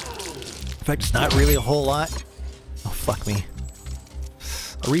fact, it's not really a whole lot. Oh, fuck me.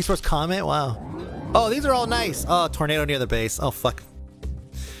 A resource comment? Wow. Oh, these are all nice. Oh, tornado near the base. Oh, fuck.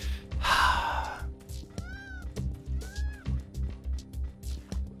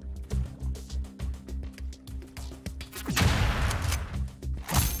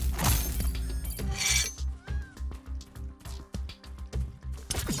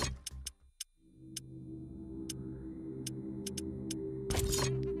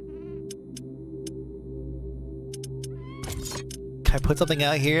 Can I put something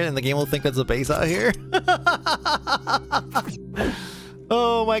out here and the game will think there's a base out here?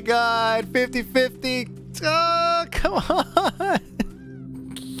 Oh Oh my god, 50-50. Oh, come on.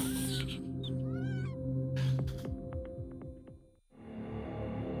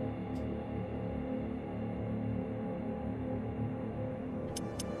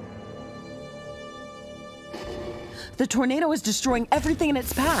 The tornado is destroying everything in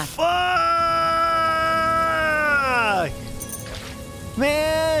its path. Fuck!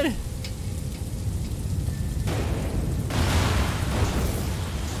 Man!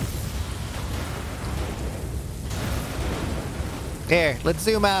 Here, let's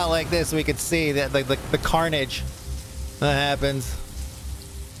zoom out like this so we can see that the carnage that happens.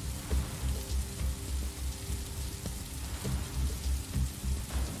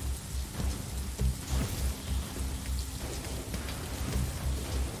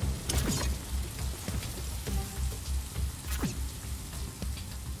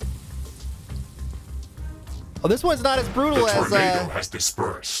 Oh, this one's not as brutal as tornado has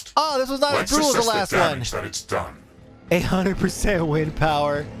dispersed. Oh, this was not as brutal as the last the one. damage that it's done. 800% wind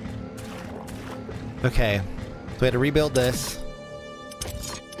power. Okay, so we had to rebuild this.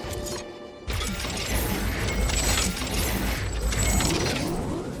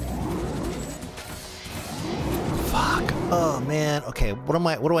 Fuck. Oh man. Okay, what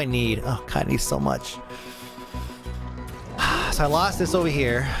do I need? Oh god, I need so much. So I lost this over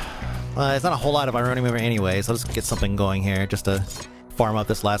here. It's not a whole lot of ironic mover anyway, so I'll just get something going here just to farm up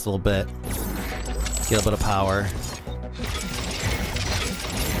this last little bit. Get a bit of power.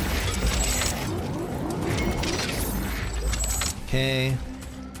 Okay.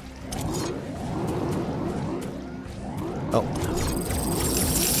 Oh.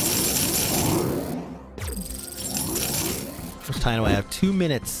 How much time do I have? 2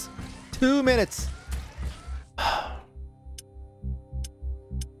 minutes. 2 minutes.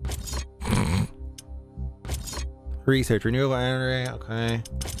 Research, renewable energy, okay.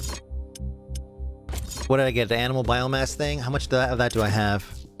 What did I get? The animal biomass thing? How much of that do I have?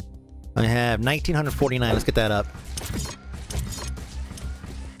 I have 1949, let's get that up.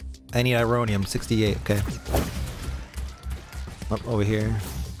 I need ironium, 68, okay. Up over here.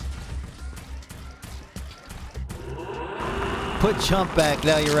 Put chump back,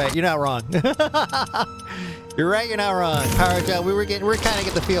 no, you're right, you're not wrong. You're right, you're not wrong. Power gel, we're kind of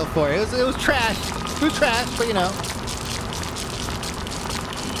getting the feel for it. It was trash. It was trash, but you know.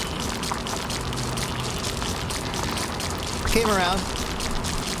 Came around.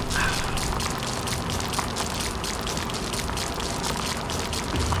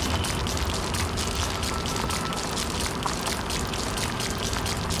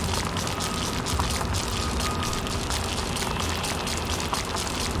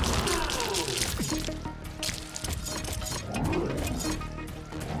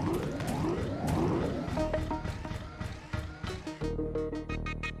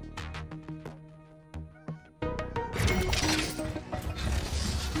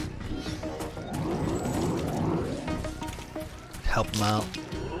 Help him out.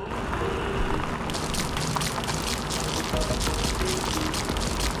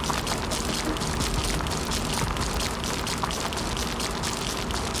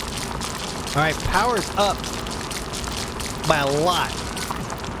 Alright, power's up by a lot.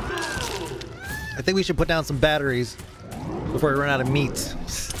 I think we should put down some batteries before we run out of meat.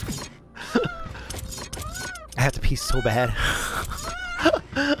 I have to pee so bad.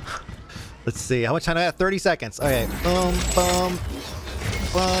 Let's see, how much time do I have? 30 seconds. Okay, boom, boom,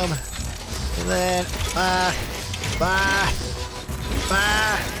 boom, and then, all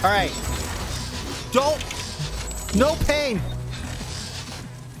right. No pain.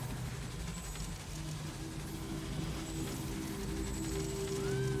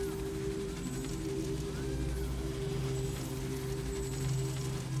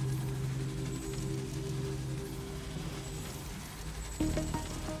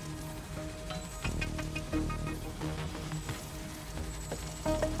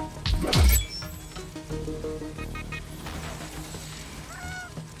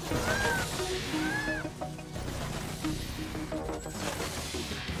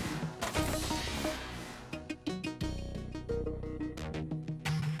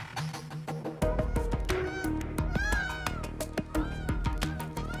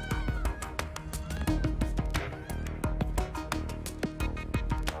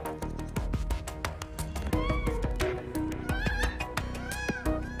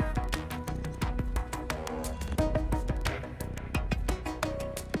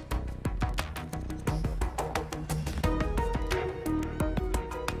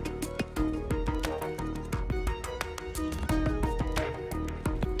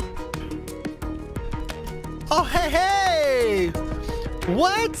 Oh, hey, hey!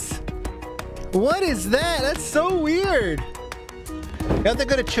 What? What is that? That's so weird. You have to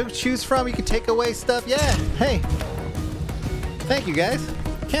go to choose from. You can take away stuff. Yeah. Hey. Thank you, guys.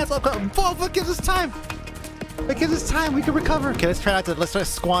 Cancel. Oh, that gives us time. That gives us time. We can recover. Okay, let's try to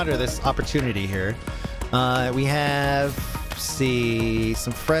squander this opportunity here. We have, let's see,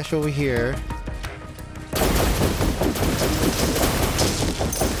 some fresh over here.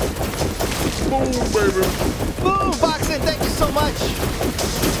 Boom, baby. Boom, Boxin, thank you so much.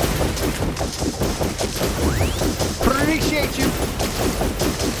 Appreciate you.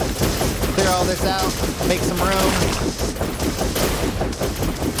 Clear all this out. Make some room.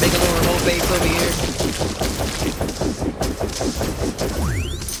 Make a little remote base over here.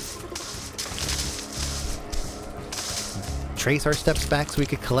 Trace our steps back so we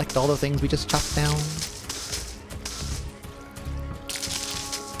could collect all the things we just chopped down.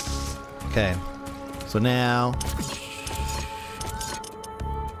 Okay, so now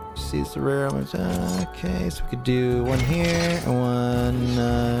see the rare elements. Okay, so we could do one here, one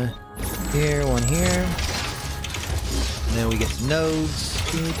here, one here, and then we get some nodes.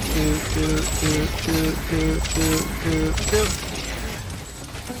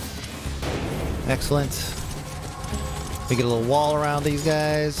 Excellent. We get a little wall around these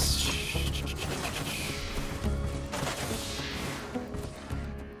guys.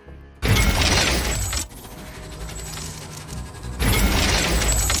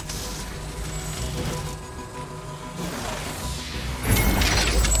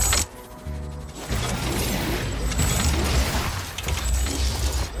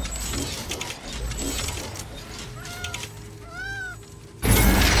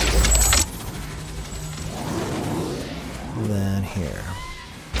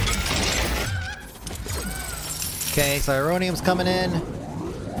 Okay, so Ironium's coming in.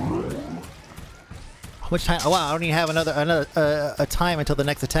 How much time? Oh wow, I don't even have another a time until the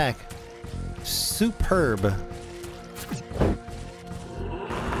next attack. Superb.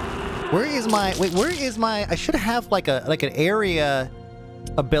 Where is my where is my I should have like an area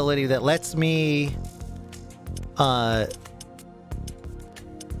ability that lets me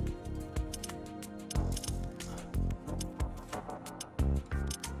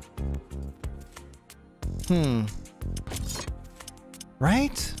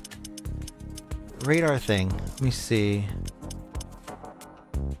Right? Radar thing. Let me see.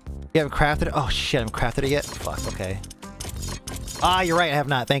 You haven't crafted it? Oh shit, I haven't crafted it yet? Fuck, okay. Ah, you're right, I have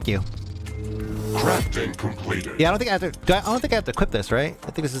not, thank you. Crafting completed. Yeah, I don't think I have to equip this, right? I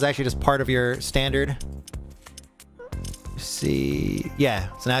think this is actually just part of your standard. Let's see.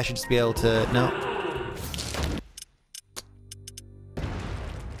 Yeah, so now I should just be able to no.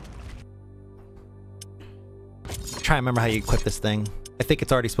 Try to remember how you equip this thing. I think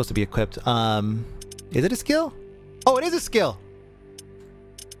it's already supposed to be equipped. Is it a skill? Oh, it is a skill.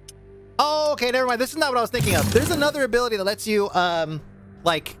 Oh, okay, never mind. This is not what I was thinking of. There's another ability that lets you,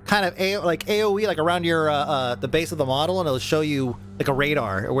 like, kind of AoE, like around your, the base of the model, and it'll show you, like, a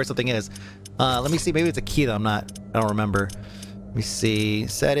radar or where something is. Let me see. Maybe it's a key that I don't remember. Let me see.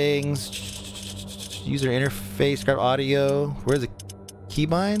 Settings. User interface. Grab audio. Where's the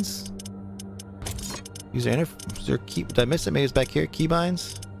keybinds? User interface. Key. Did I miss it? Maybe it's back here.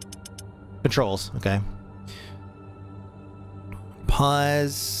 Keybinds. Controls. Okay.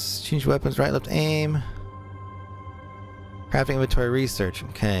 Pause. Change weapons. Right, left, aim. Crafting inventory research.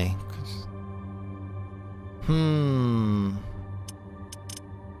 Okay.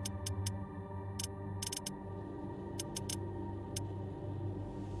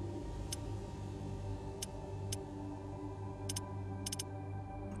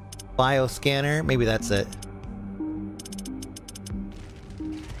 Bioscanner. Maybe that's it.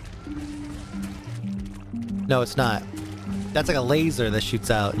 No, it's not. That's like a laser that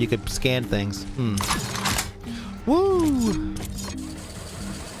shoots out. You could scan things. Woo!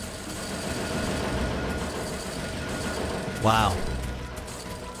 Wow.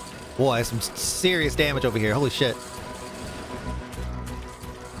 Boy, some serious damage over here. Holy shit.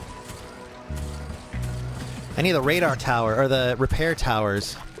 I need the radar tower, or the repair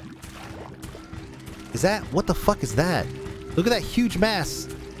towers. Is that... what the fuck is that? Look at that huge mass.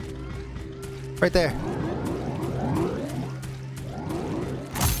 Right there.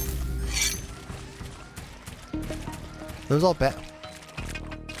 Those all bad.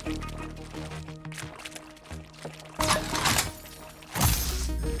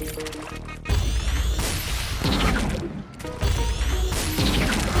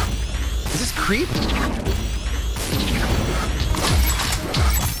 Is this creep?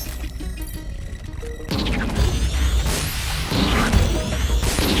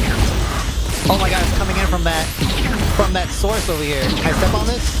 Oh my god, it's coming in from that. from that source over here. Can I step on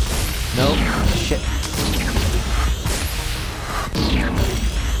this? Nope. Shit.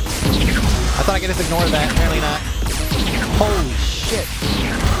 I thought I could just ignore that. Apparently not. Holy shit.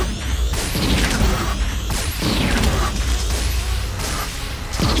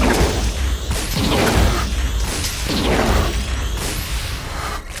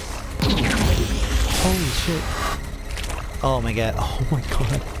 Holy shit. Oh my god. Oh my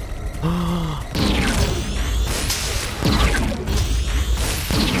god.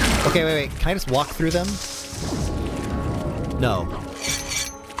 Okay, wait. Can I just walk through them? No.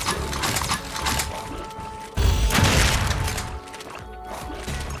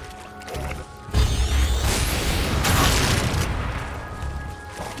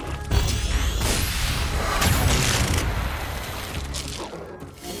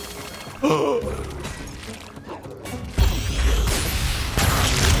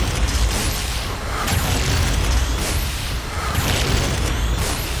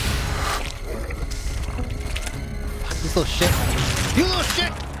 This little shit. You little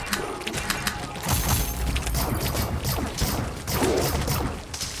shit!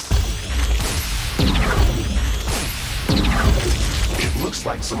 It looks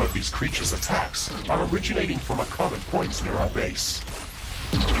like some of these creatures' attacks are originating from a common point near our base.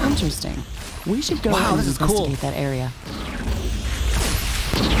 Interesting. We should go Wow, and this is cool. investigate that area.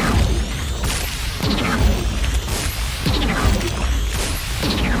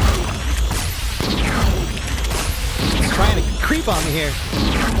 It's trying to creep on me here.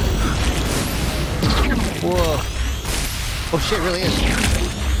 Whoa. Oh shit, it really is.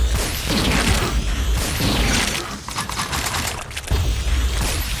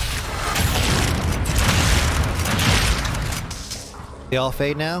 They all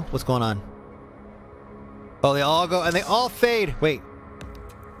fade now? What's going on? Oh, they all go and they all fade. Wait.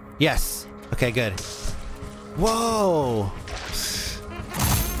 Yes. Okay, good. Whoa.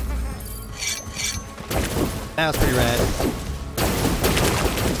 That was pretty rad.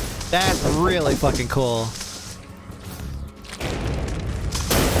 That's really fucking cool.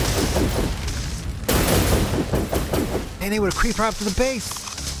 And they would creep right up to the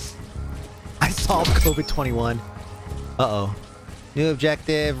base. I solved COVID-21. Uh-oh. New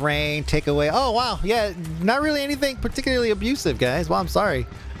objective, rain, takeaway. Oh, wow. Yeah, not really anything particularly abusive, guys. Well, I'm sorry.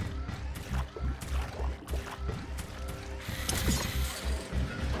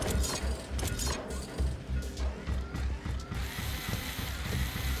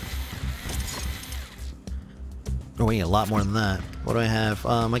 Oh, we need a lot more than that. What do I have?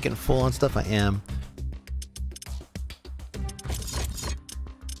 Am I getting full on stuff? I am.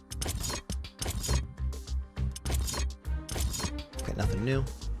 Okay, nothing new.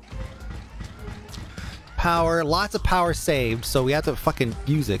 Power. Lots of power saved, so we have to fucking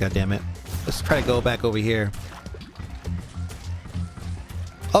use it, goddammit. Let's try to go back over here.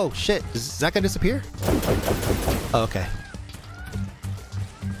 Oh, shit. Is that gonna disappear? Oh, okay.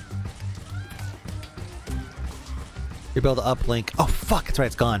 Rebuild the uplink. Oh, fuck. That's right.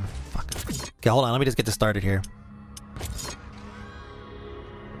 It's gone. Fuck. Okay, hold on. Let me just get this started here.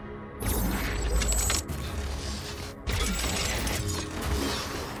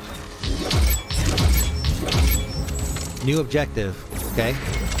 New objective. Okay.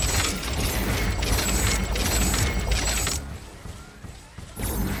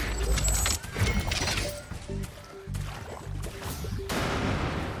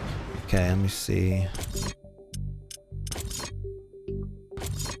 Okay, let me see.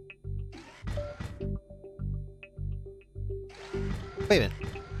 Wait a minute.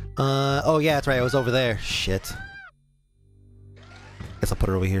 Oh yeah, that's right. I was over there. Shit. Guess I'll put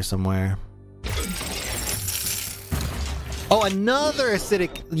it over here somewhere. Oh, another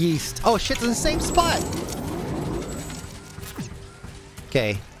acidic yeast. Oh shit, it's in the same spot.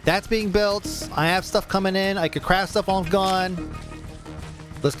 Okay, that's being built. I have stuff coming in. I could craft stuff while I'm gone.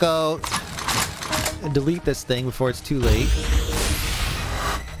 Let's go and delete this thing before it's too late.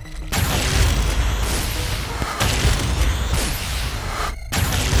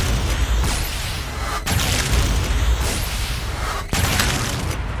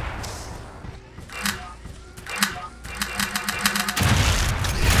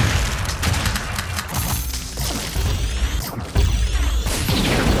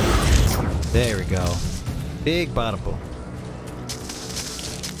 There we go. Big bottom bowl.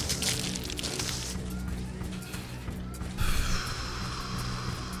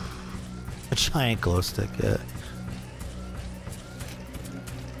 A giant glow stick, yeah.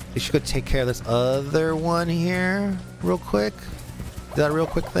 We should go take care of this other one here real quick. Is that a real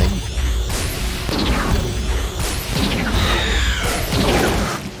quick thing?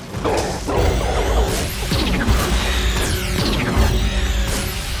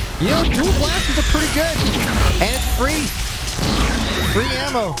 You know, dual blasters are pretty good. And it's free. Free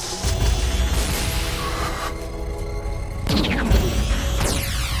ammo.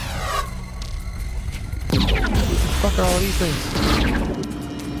 What the fuck are all these things?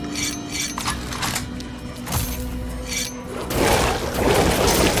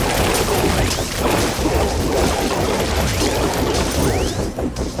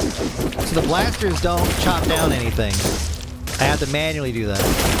 So the blasters don't chop down anything. I have to manually do that.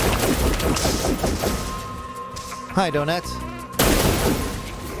 Hi, Donuts.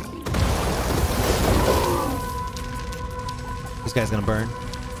 This guy's gonna burn.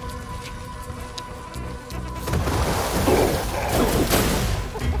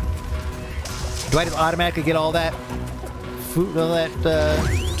 Do I just automatically get all that food, all that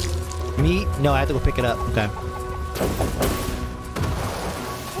meat? No, I have to go pick it up. Okay.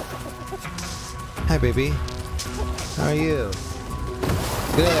 Hi, baby. How are you?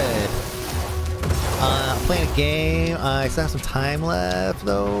 Good. Playing a game. I still have some time left,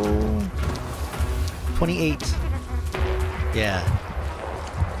 though. 28. Yeah.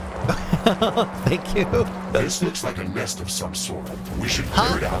 Thank you. This looks like a nest of some sort. We should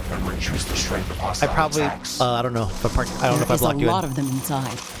clear it out and reduce the strength of hostile attacks. I don't know. I don't know if I blocked you in. There's a lot of them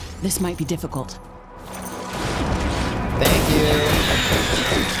inside. This might be difficult. Thank you.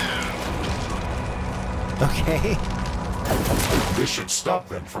 Okay. This should stop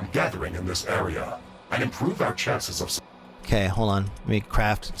them from gathering in this area and improve our chances of... Okay, hold on. Let me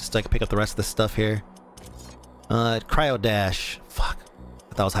craft just so I can pick up the rest of this stuff here. Cryo dash. Fuck.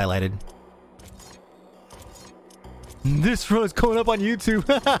 I thought it was highlighted. This road's going up on YouTube.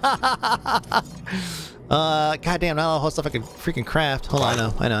 Goddamn, not all the whole stuff I could freaking craft. Hold on,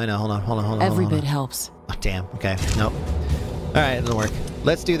 I know. Hold on. Every bit helps. Oh, damn. Okay. Nope. Alright, it doesn't work.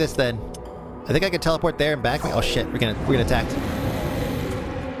 Let's do this then. I think I can teleport there and back. Oh shit, we're gonna attack.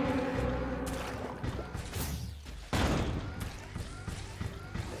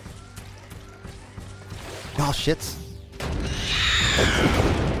 Oh shits.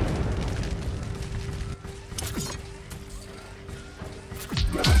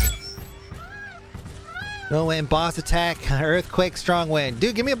 No win, boss attack, earthquake, strong wind.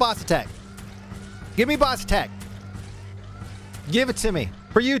 Dude, give me a boss attack. Give me a boss attack. Give it to me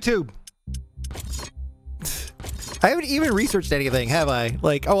for YouTube. I haven't even researched anything, have I?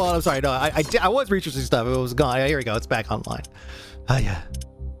 Like, oh, well, I'm sorry. No, I was researching stuff. It was gone. Here we go. It's back online. Oh, yeah.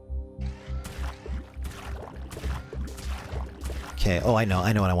 Okay. Oh, I know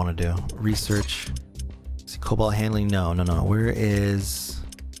what I want to do. Research. See, cobalt handling. No. Where is...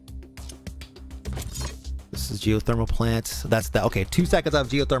 This is geothermal plants. That's the... Okay, 2 seconds of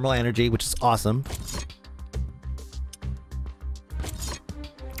geothermal energy, which is awesome.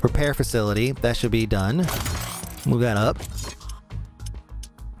 Repair facility. That should be done. Move that up.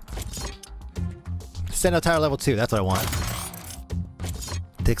 Sentinel tower level 2. That's what I want.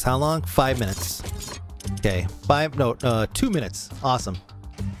 Takes how long? 5 minutes. Okay. 2 minutes. Awesome.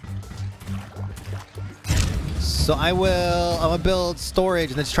 So I'm gonna build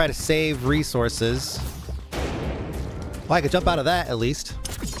storage and then just try to save resources. Well, I could jump out of that at least.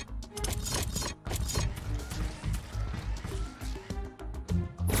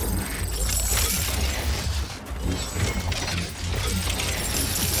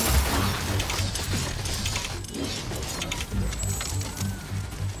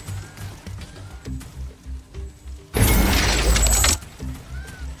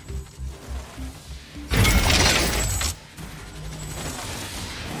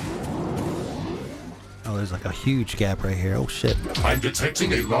 There's like a huge gap right here. Oh shit. I'm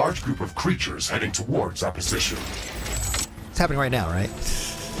detecting a large group of creatures heading towards our position. It's happening right now, right?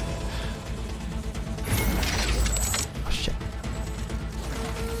 Oh shit.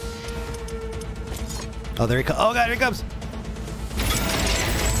 Oh, there he comes. Oh god, here he comes.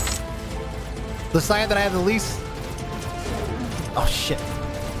 The sign that I have the least. Oh shit.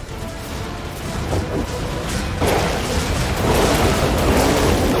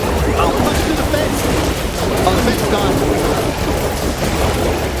 Oh, punch through the fence. Oh, the fence is gone.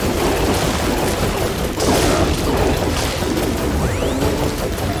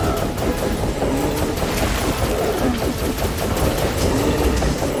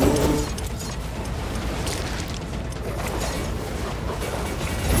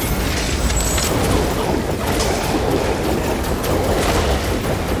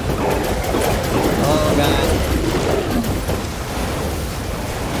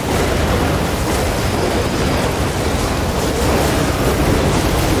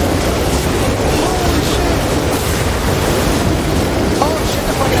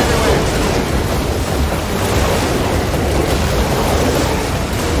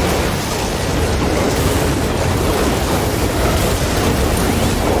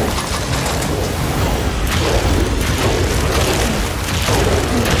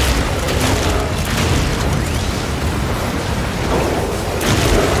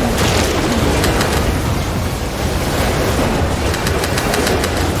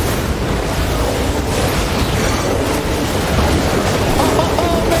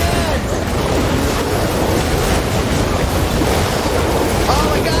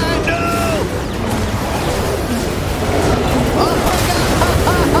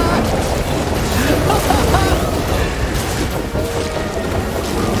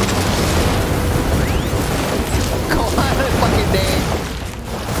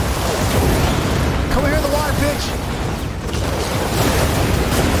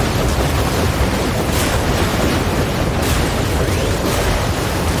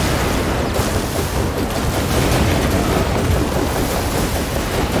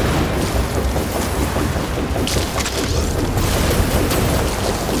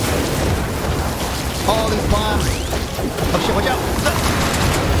 shit, watch out!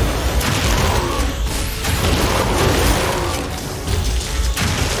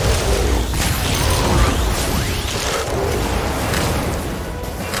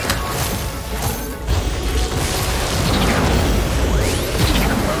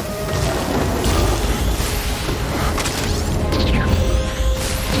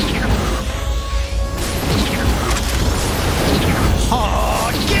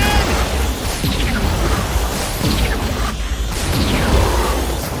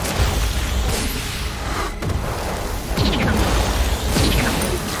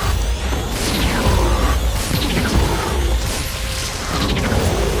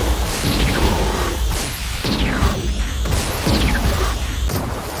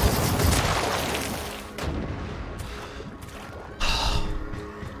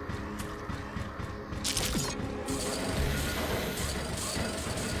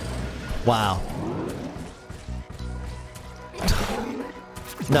 Wow.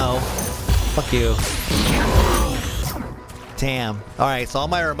 No. Fuck you. Damn. Alright, so all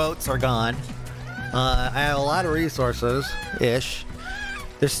my remotes are gone. I have a lot of resources-ish.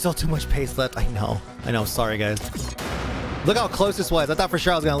 There's still too much pace left. I know. Sorry, guys. Look how close this was. I thought for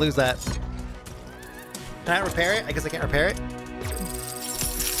sure I was gonna lose that. Can I repair it? I guess I can't repair it.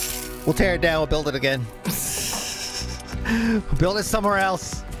 We'll tear it down. We'll build it again. We'll build it somewhere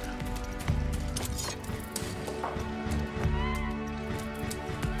else.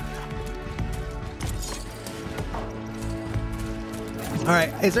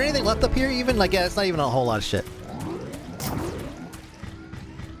 Alright, is there anything left up here even? Like, yeah, it's not even a whole lot of shit.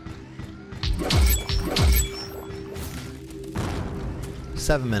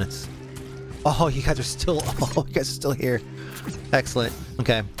 Seven minutes. Oh, you guys are still here. Excellent.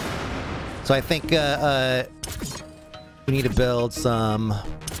 Okay. So I think we need to build some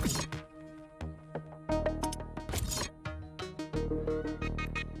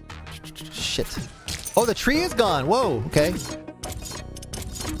shit. Oh, the tree is gone. Whoa, okay.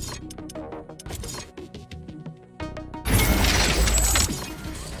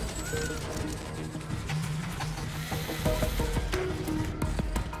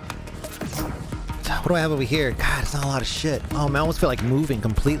 What do I have over here? God, it's not a lot of shit. Oh man, I almost feel like moving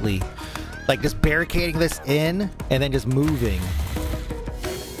completely. Like just barricading this in and then just moving.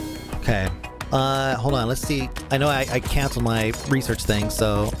 Okay. Hold on, let's see. I know I canceled my research thing,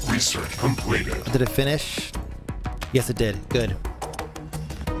 so... Research completed. Did it finish? Yes, it did. Good.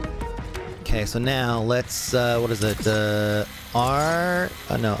 Okay, so now let's, what is it? R?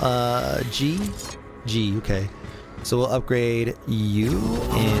 G? G, okay. So we'll upgrade you,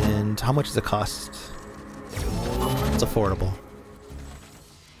 and how much does it cost? It's affordable.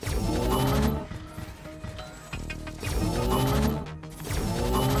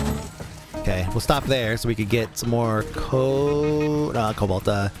 Okay, we'll stop there so we could get some more cobalt,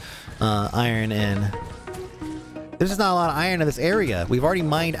 iron in. There's just not a lot of iron in this area. We've already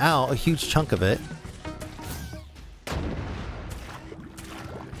mined out a huge chunk of it.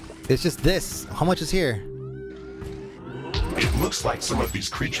 It's just this. How much is here? It looks like some of these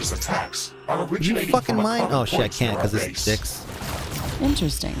creatures' attacks are originating You fucking from mine? Oh shit, I points can't near our because it's base. sticks.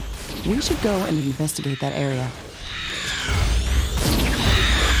 Interesting. We should go and investigate that area.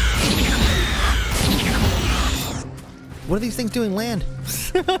 What are these things doing land?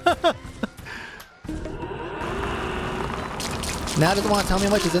 Now doesn't want to tell me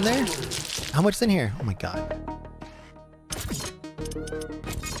how much is in there? How much is in here? Oh my god.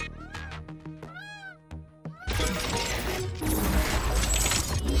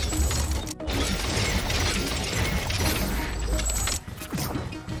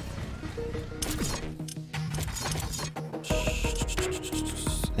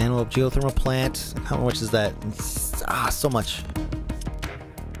 Antelope geothermal plant. How much is that? Ah, so much.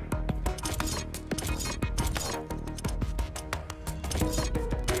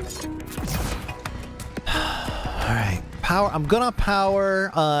 Alright. Power. I'm gonna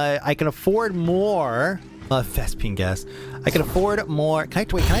power. I can afford more. Vespine gas. I can afford more. Can I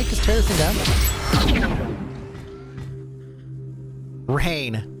just tear this thing down?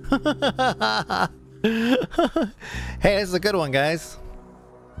 Rain. Hey, this is a good one, guys.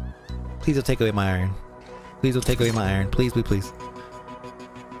 Please don't take away my iron. Please don't take away my iron. Please, please, please.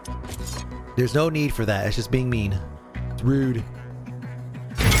 There's no need for that. It's just being mean. It's rude.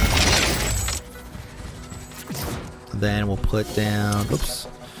 Then we'll put down... Oops.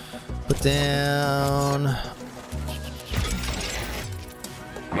 Put down...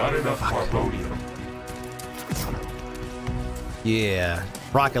 Not enough carbonium. Yeah.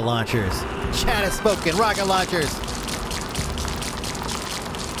 Rocket launchers. Chat is spoken. Rocket launchers.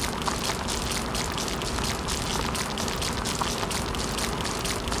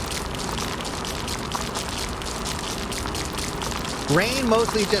 Rain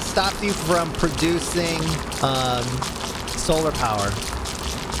mostly just stops you from producing solar power.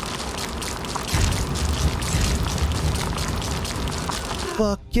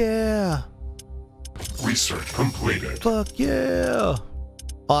 Fuck yeah! Research completed. Fuck yeah!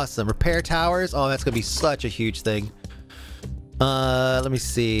 Awesome. Repair towers. Oh, that's gonna be such a huge thing. Let me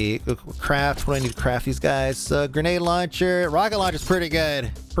see. Craft. What do I need to craft these guys? Grenade launcher. Rocket launcher's pretty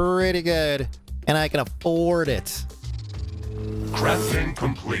good. Pretty good. And I can afford it. Crafting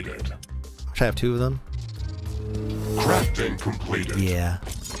completed. Should I have 2 of them? Crafting completed. Yeah.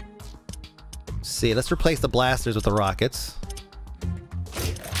 Let's see. Let's replace the blasters with the rockets.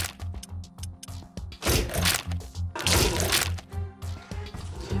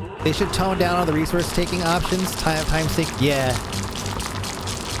 They should tone down on the resource taking options. Time sink. Yeah.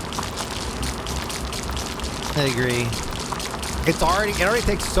 I agree. It already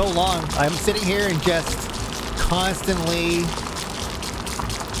takes so long. I'm sitting here and just constantly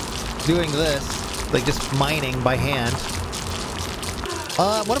doing this. Like just mining by hand.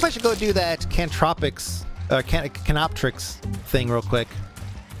 What if I should go do that Canoptrix thing real quick?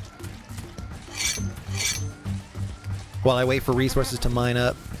 While I wait for resources to mine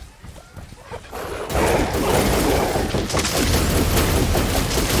up.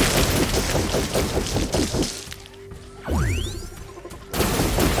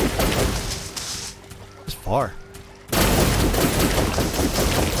 It's far.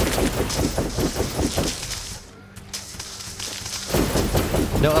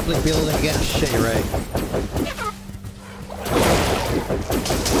 No uplink building again. Shit, you're right.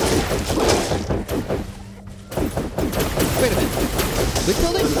 Wait a minute. Which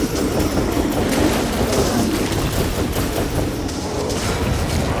building?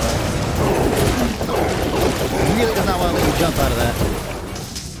 Really does not want to let you jump out of that.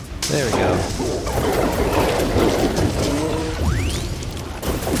 There we go.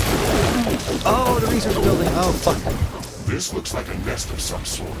 Oh, the research building. Oh, fuck. This looks like a nest of some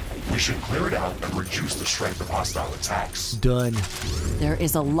sort. We should clear it out and reduce the strength of hostile attacks. Done. There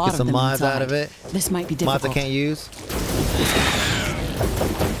is a lot Get of some them mods inside. out of it. This might be difficult. Mods I can't use.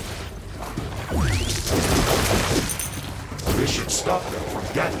 This should stop them from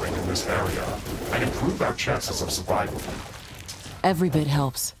gathering in this area and improve our chances of survival. Every bit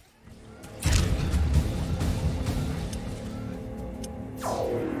helps.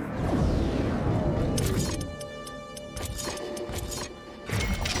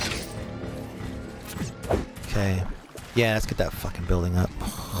 Okay. Yeah, let's get that fucking building up.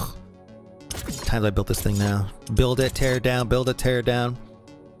 Times I built this thing now. Build it, tear it down, build it, tear it down.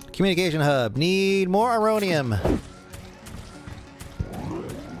 Communication hub. Need more aronium.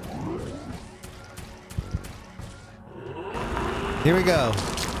 Here we go.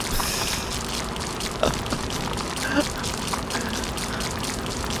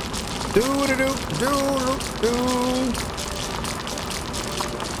 Do-do-do-do-do-do.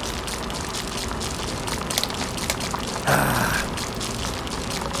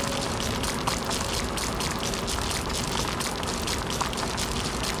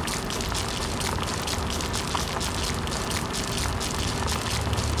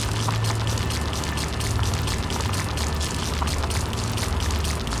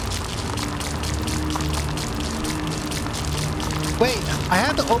 Wait, I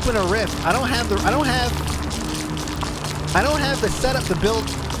have to open a rift. I don't have the setup to build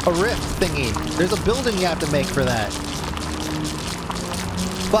a rift thingy. There's a building you have to make for that.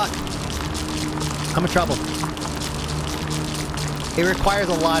 Fuck. I'm in trouble. It requires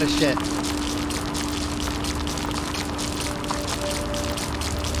a lot of shit.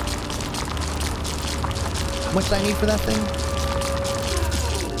 How much do I need for that thing?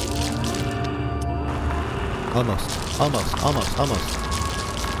 Almost.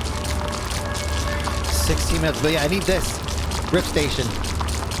 16 minutes. But yeah, I need this. Rift station.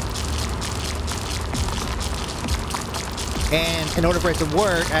 And in order for it to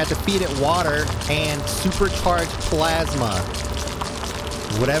work, I have to feed it water and supercharged plasma.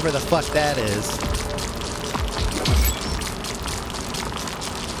 Whatever the fuck that is.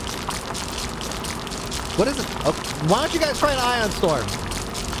 What is it? Oh, why don't you guys try an ion storm?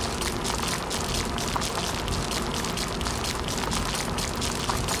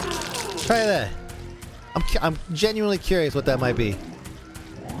 Try that. I'm genuinely curious what that might be.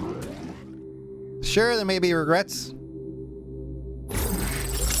 Sure, there may be regrets.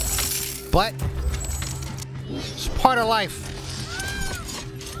 But it's part of life.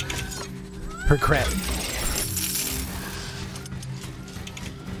 Regret.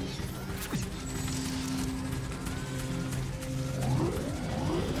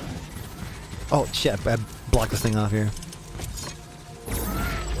 Oh shit, I blocked this thing off here.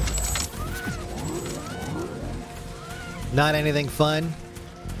 Not anything fun?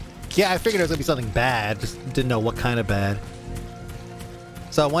 Yeah, I figured it was gonna be something bad, just didn't know what kind of bad.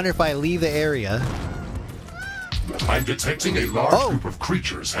 So I wonder if I leave the area. I'm detecting a large group of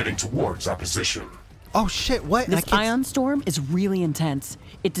creatures heading towards our position. Oh shit, what? This ion storm is really intense.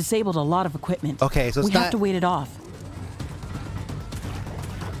 It disabled a lot of equipment. Okay, so it's we have to wait it off.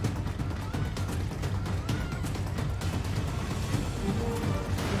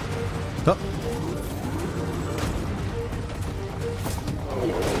 Oh.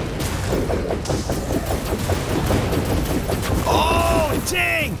 Oh,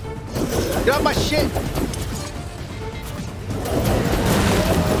 dang! Get off my shit!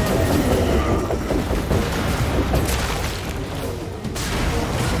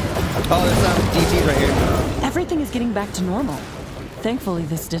 Oh, there's some DTs right here. Everything is getting back to normal. Thankfully,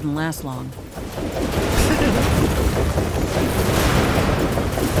 this didn't last long.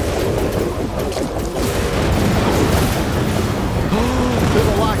 There's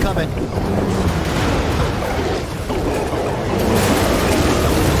a lot coming.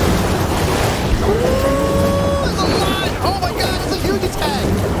 Ooh, there's a lot! Oh my god, it's a huge attack!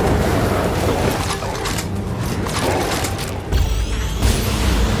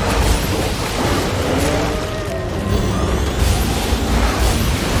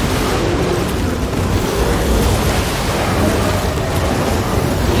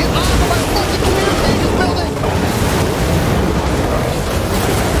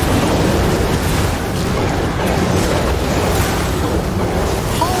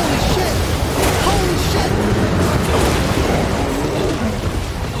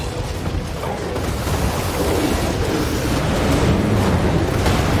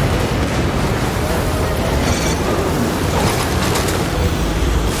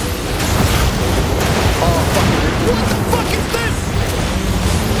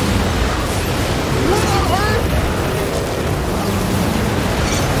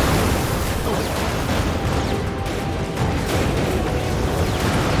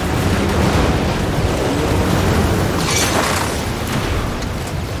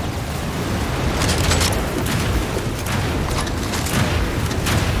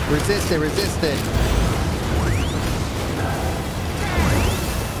 Resist it.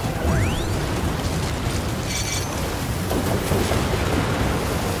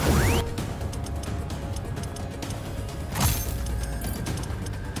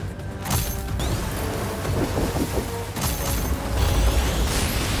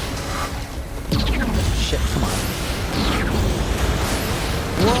 Shit, come on.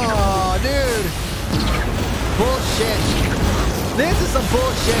 Whoa, dude. Bullshit. This is some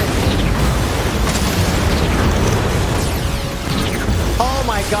bullshit. Oh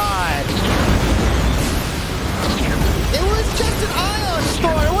my god! It was just an ion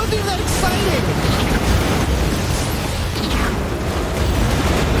storm! It wasn't even that exciting!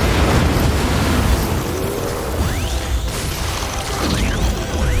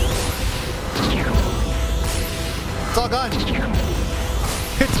 It's all gone!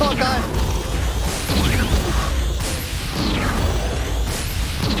 It's all gone!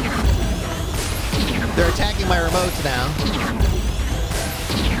 They're attacking my remotes now.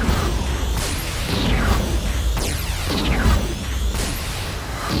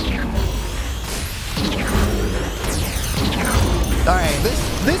 Alright,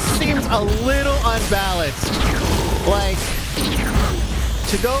 this seems a little unbalanced. Like,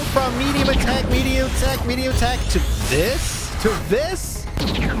 to go from medium attack to this? To this?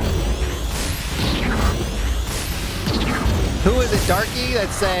 Who is it, Darky, that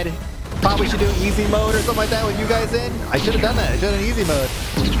said probably should do easy mode or something like that with you guys in? I should have done that. I should have done easy mode.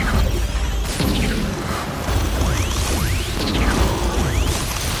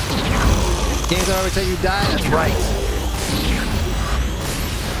 Game's over until you die? That's right.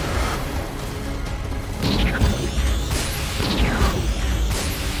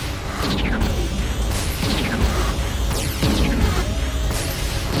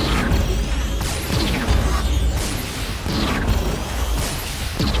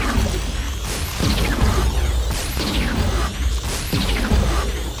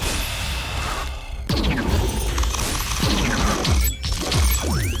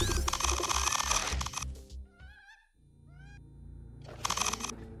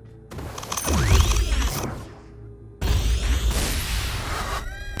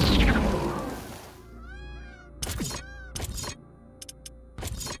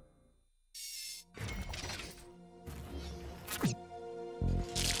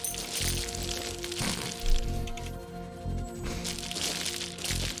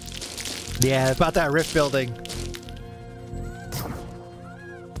 Yeah, about that rift building.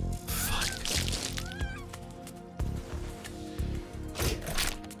 Fuck.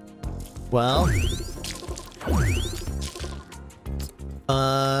 Well.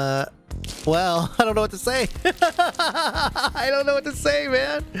 Well, I don't know what to say. I don't know what to say,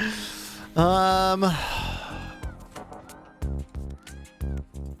 man.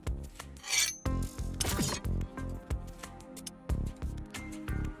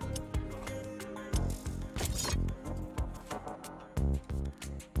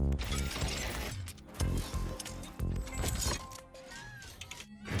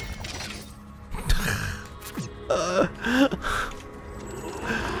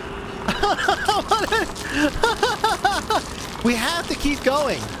 We have to keep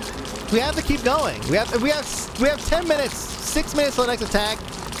going. We have to keep going. We have 10 minutes, 6 minutes till the next attack.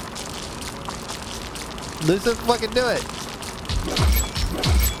 Let's just fucking do it.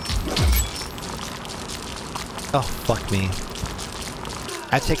 Oh, fuck me.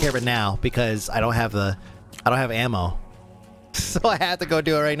 I have to take care of it now because I don't have ammo. So I have to go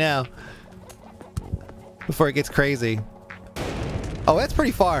do it right now. Before it gets crazy. Oh, that's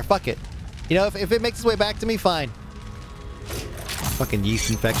pretty far. Fuck it. You know, if it makes its way back to me, fine. Fucking yeast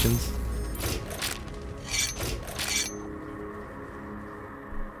infections.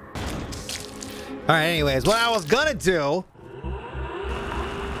 Alright, anyways, what I was gonna do...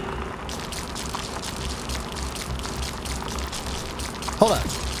 Hold up.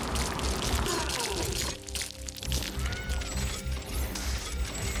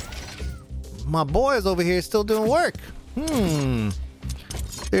 My boys over here still doing work.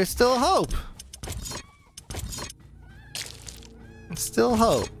 There's still hope. Still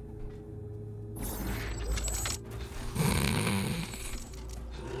hope.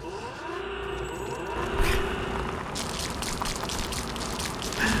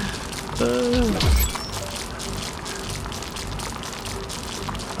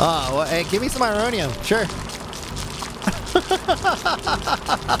 Oh, well, hey, give me some ironium. Sure.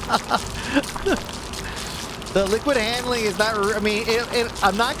 The liquid handling is not... I mean,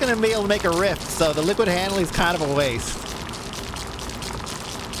 I'm not going to be able to make a rift, so the liquid handling is kind of a waste.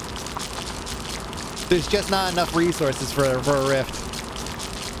 There's just not enough resources for a rift.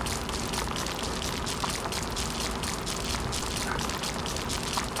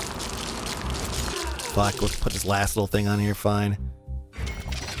 Fuck, let's put this last little thing on here, fine.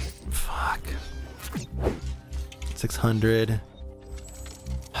 Fuck. 600.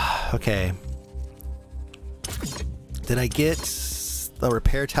 Okay. Did I get... The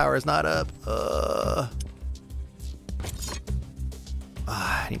repair tower is not up. I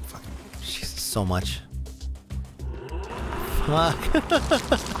need fucking... Jesus, so much. Fuck.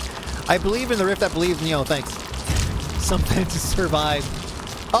 I believe in the rift that believes in you. Thanks. Something to survive.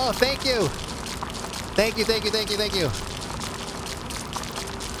 Oh, thank you. Thank you, thank you, thank you, thank you.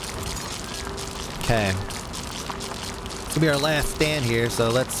 Okay. This will be our last stand here, so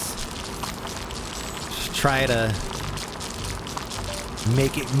let's try to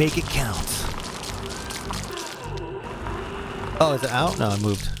make it count. Oh, is it out? No, it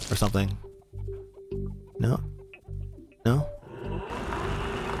moved or something. No? No?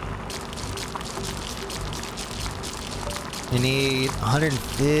 You need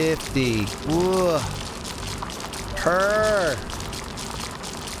 150. Whoa. Her.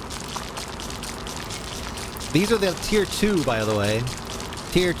 These are the tier 2, by the way.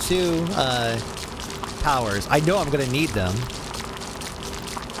 Tier 2 towers. I know I'm gonna need them.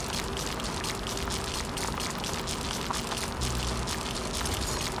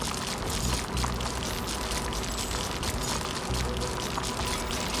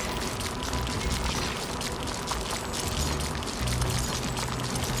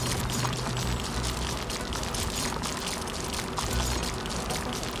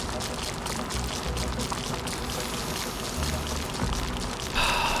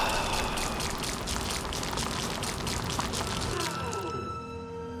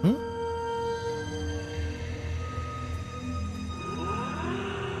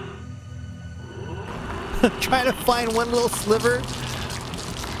 Trying to find one little sliver.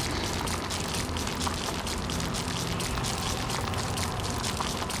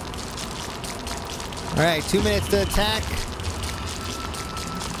 Alright, 2 minutes to attack.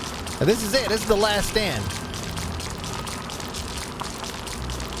 Now, this is it. This is the last stand.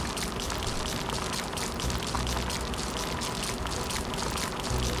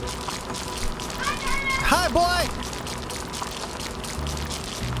 Hi, boy!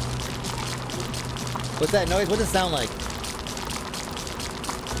 What's that noise? What does it sound like?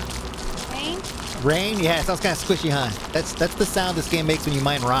 Rain? Rain? Yeah, it sounds kind of squishy, huh? That's the sound this game makes when you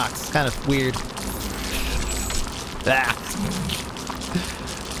mine rocks. It's kind of weird. Ah.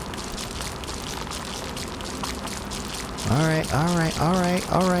 Alright, alright, alright,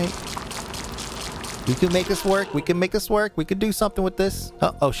 alright. We can make this work. We can make this work. We can do something with this.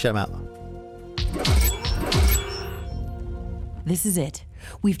 Oh shit, I'm out. This is it.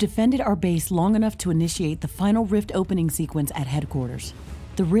 We've defended our base long enough to initiate the final rift opening sequence at headquarters.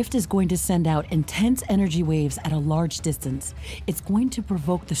 The rift is going to send out intense energy waves at a large distance. It's going to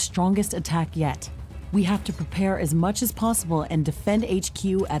provoke the strongest attack yet. We have to prepare as much as possible and defend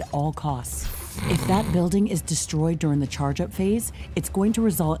HQ at all costs. If that building is destroyed during the charge-up phase, it's going to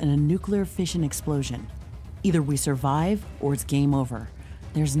result in a nuclear fission explosion. Either we survive or it's game over.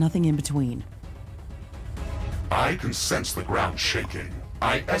 There's nothing in between. I can sense the ground shaking.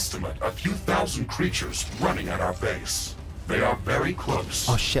 I estimate a few thousand creatures running at our base. They are very close.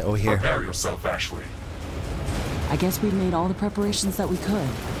 Oh shit, over here. Prepare yourself, Ashley. I guess we've made all the preparations that we could.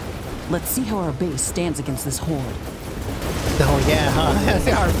 Let's see how our base stands against this horde. Oh yeah, huh? Let's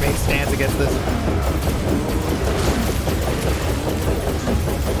see how our base stands against this.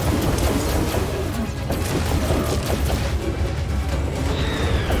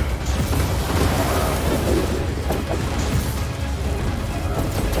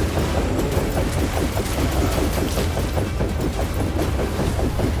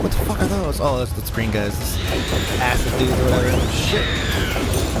 What the fuck are those? Oh, that's the screen guys. This acid dudes or whatever. Shit.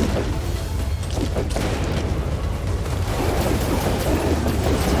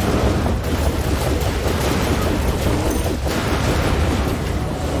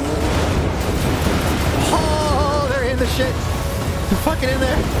 Oh, they're in the shit. They're fucking in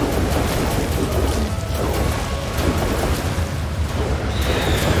there.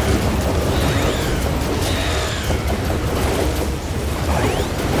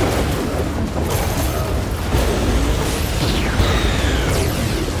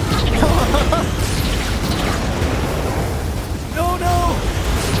 No, no.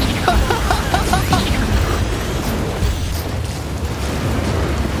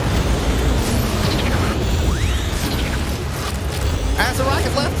 As the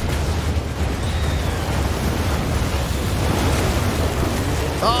rockets left.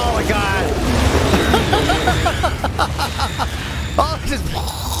 Oh my god. Oh, just.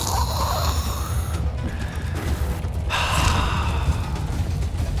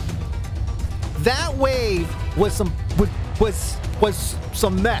 That wave was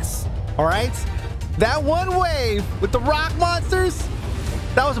some mess. All right, that one wave with the rock monsters,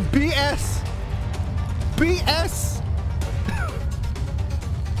 that was a BS. BS.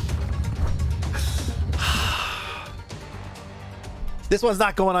 This one's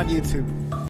not going on YouTube.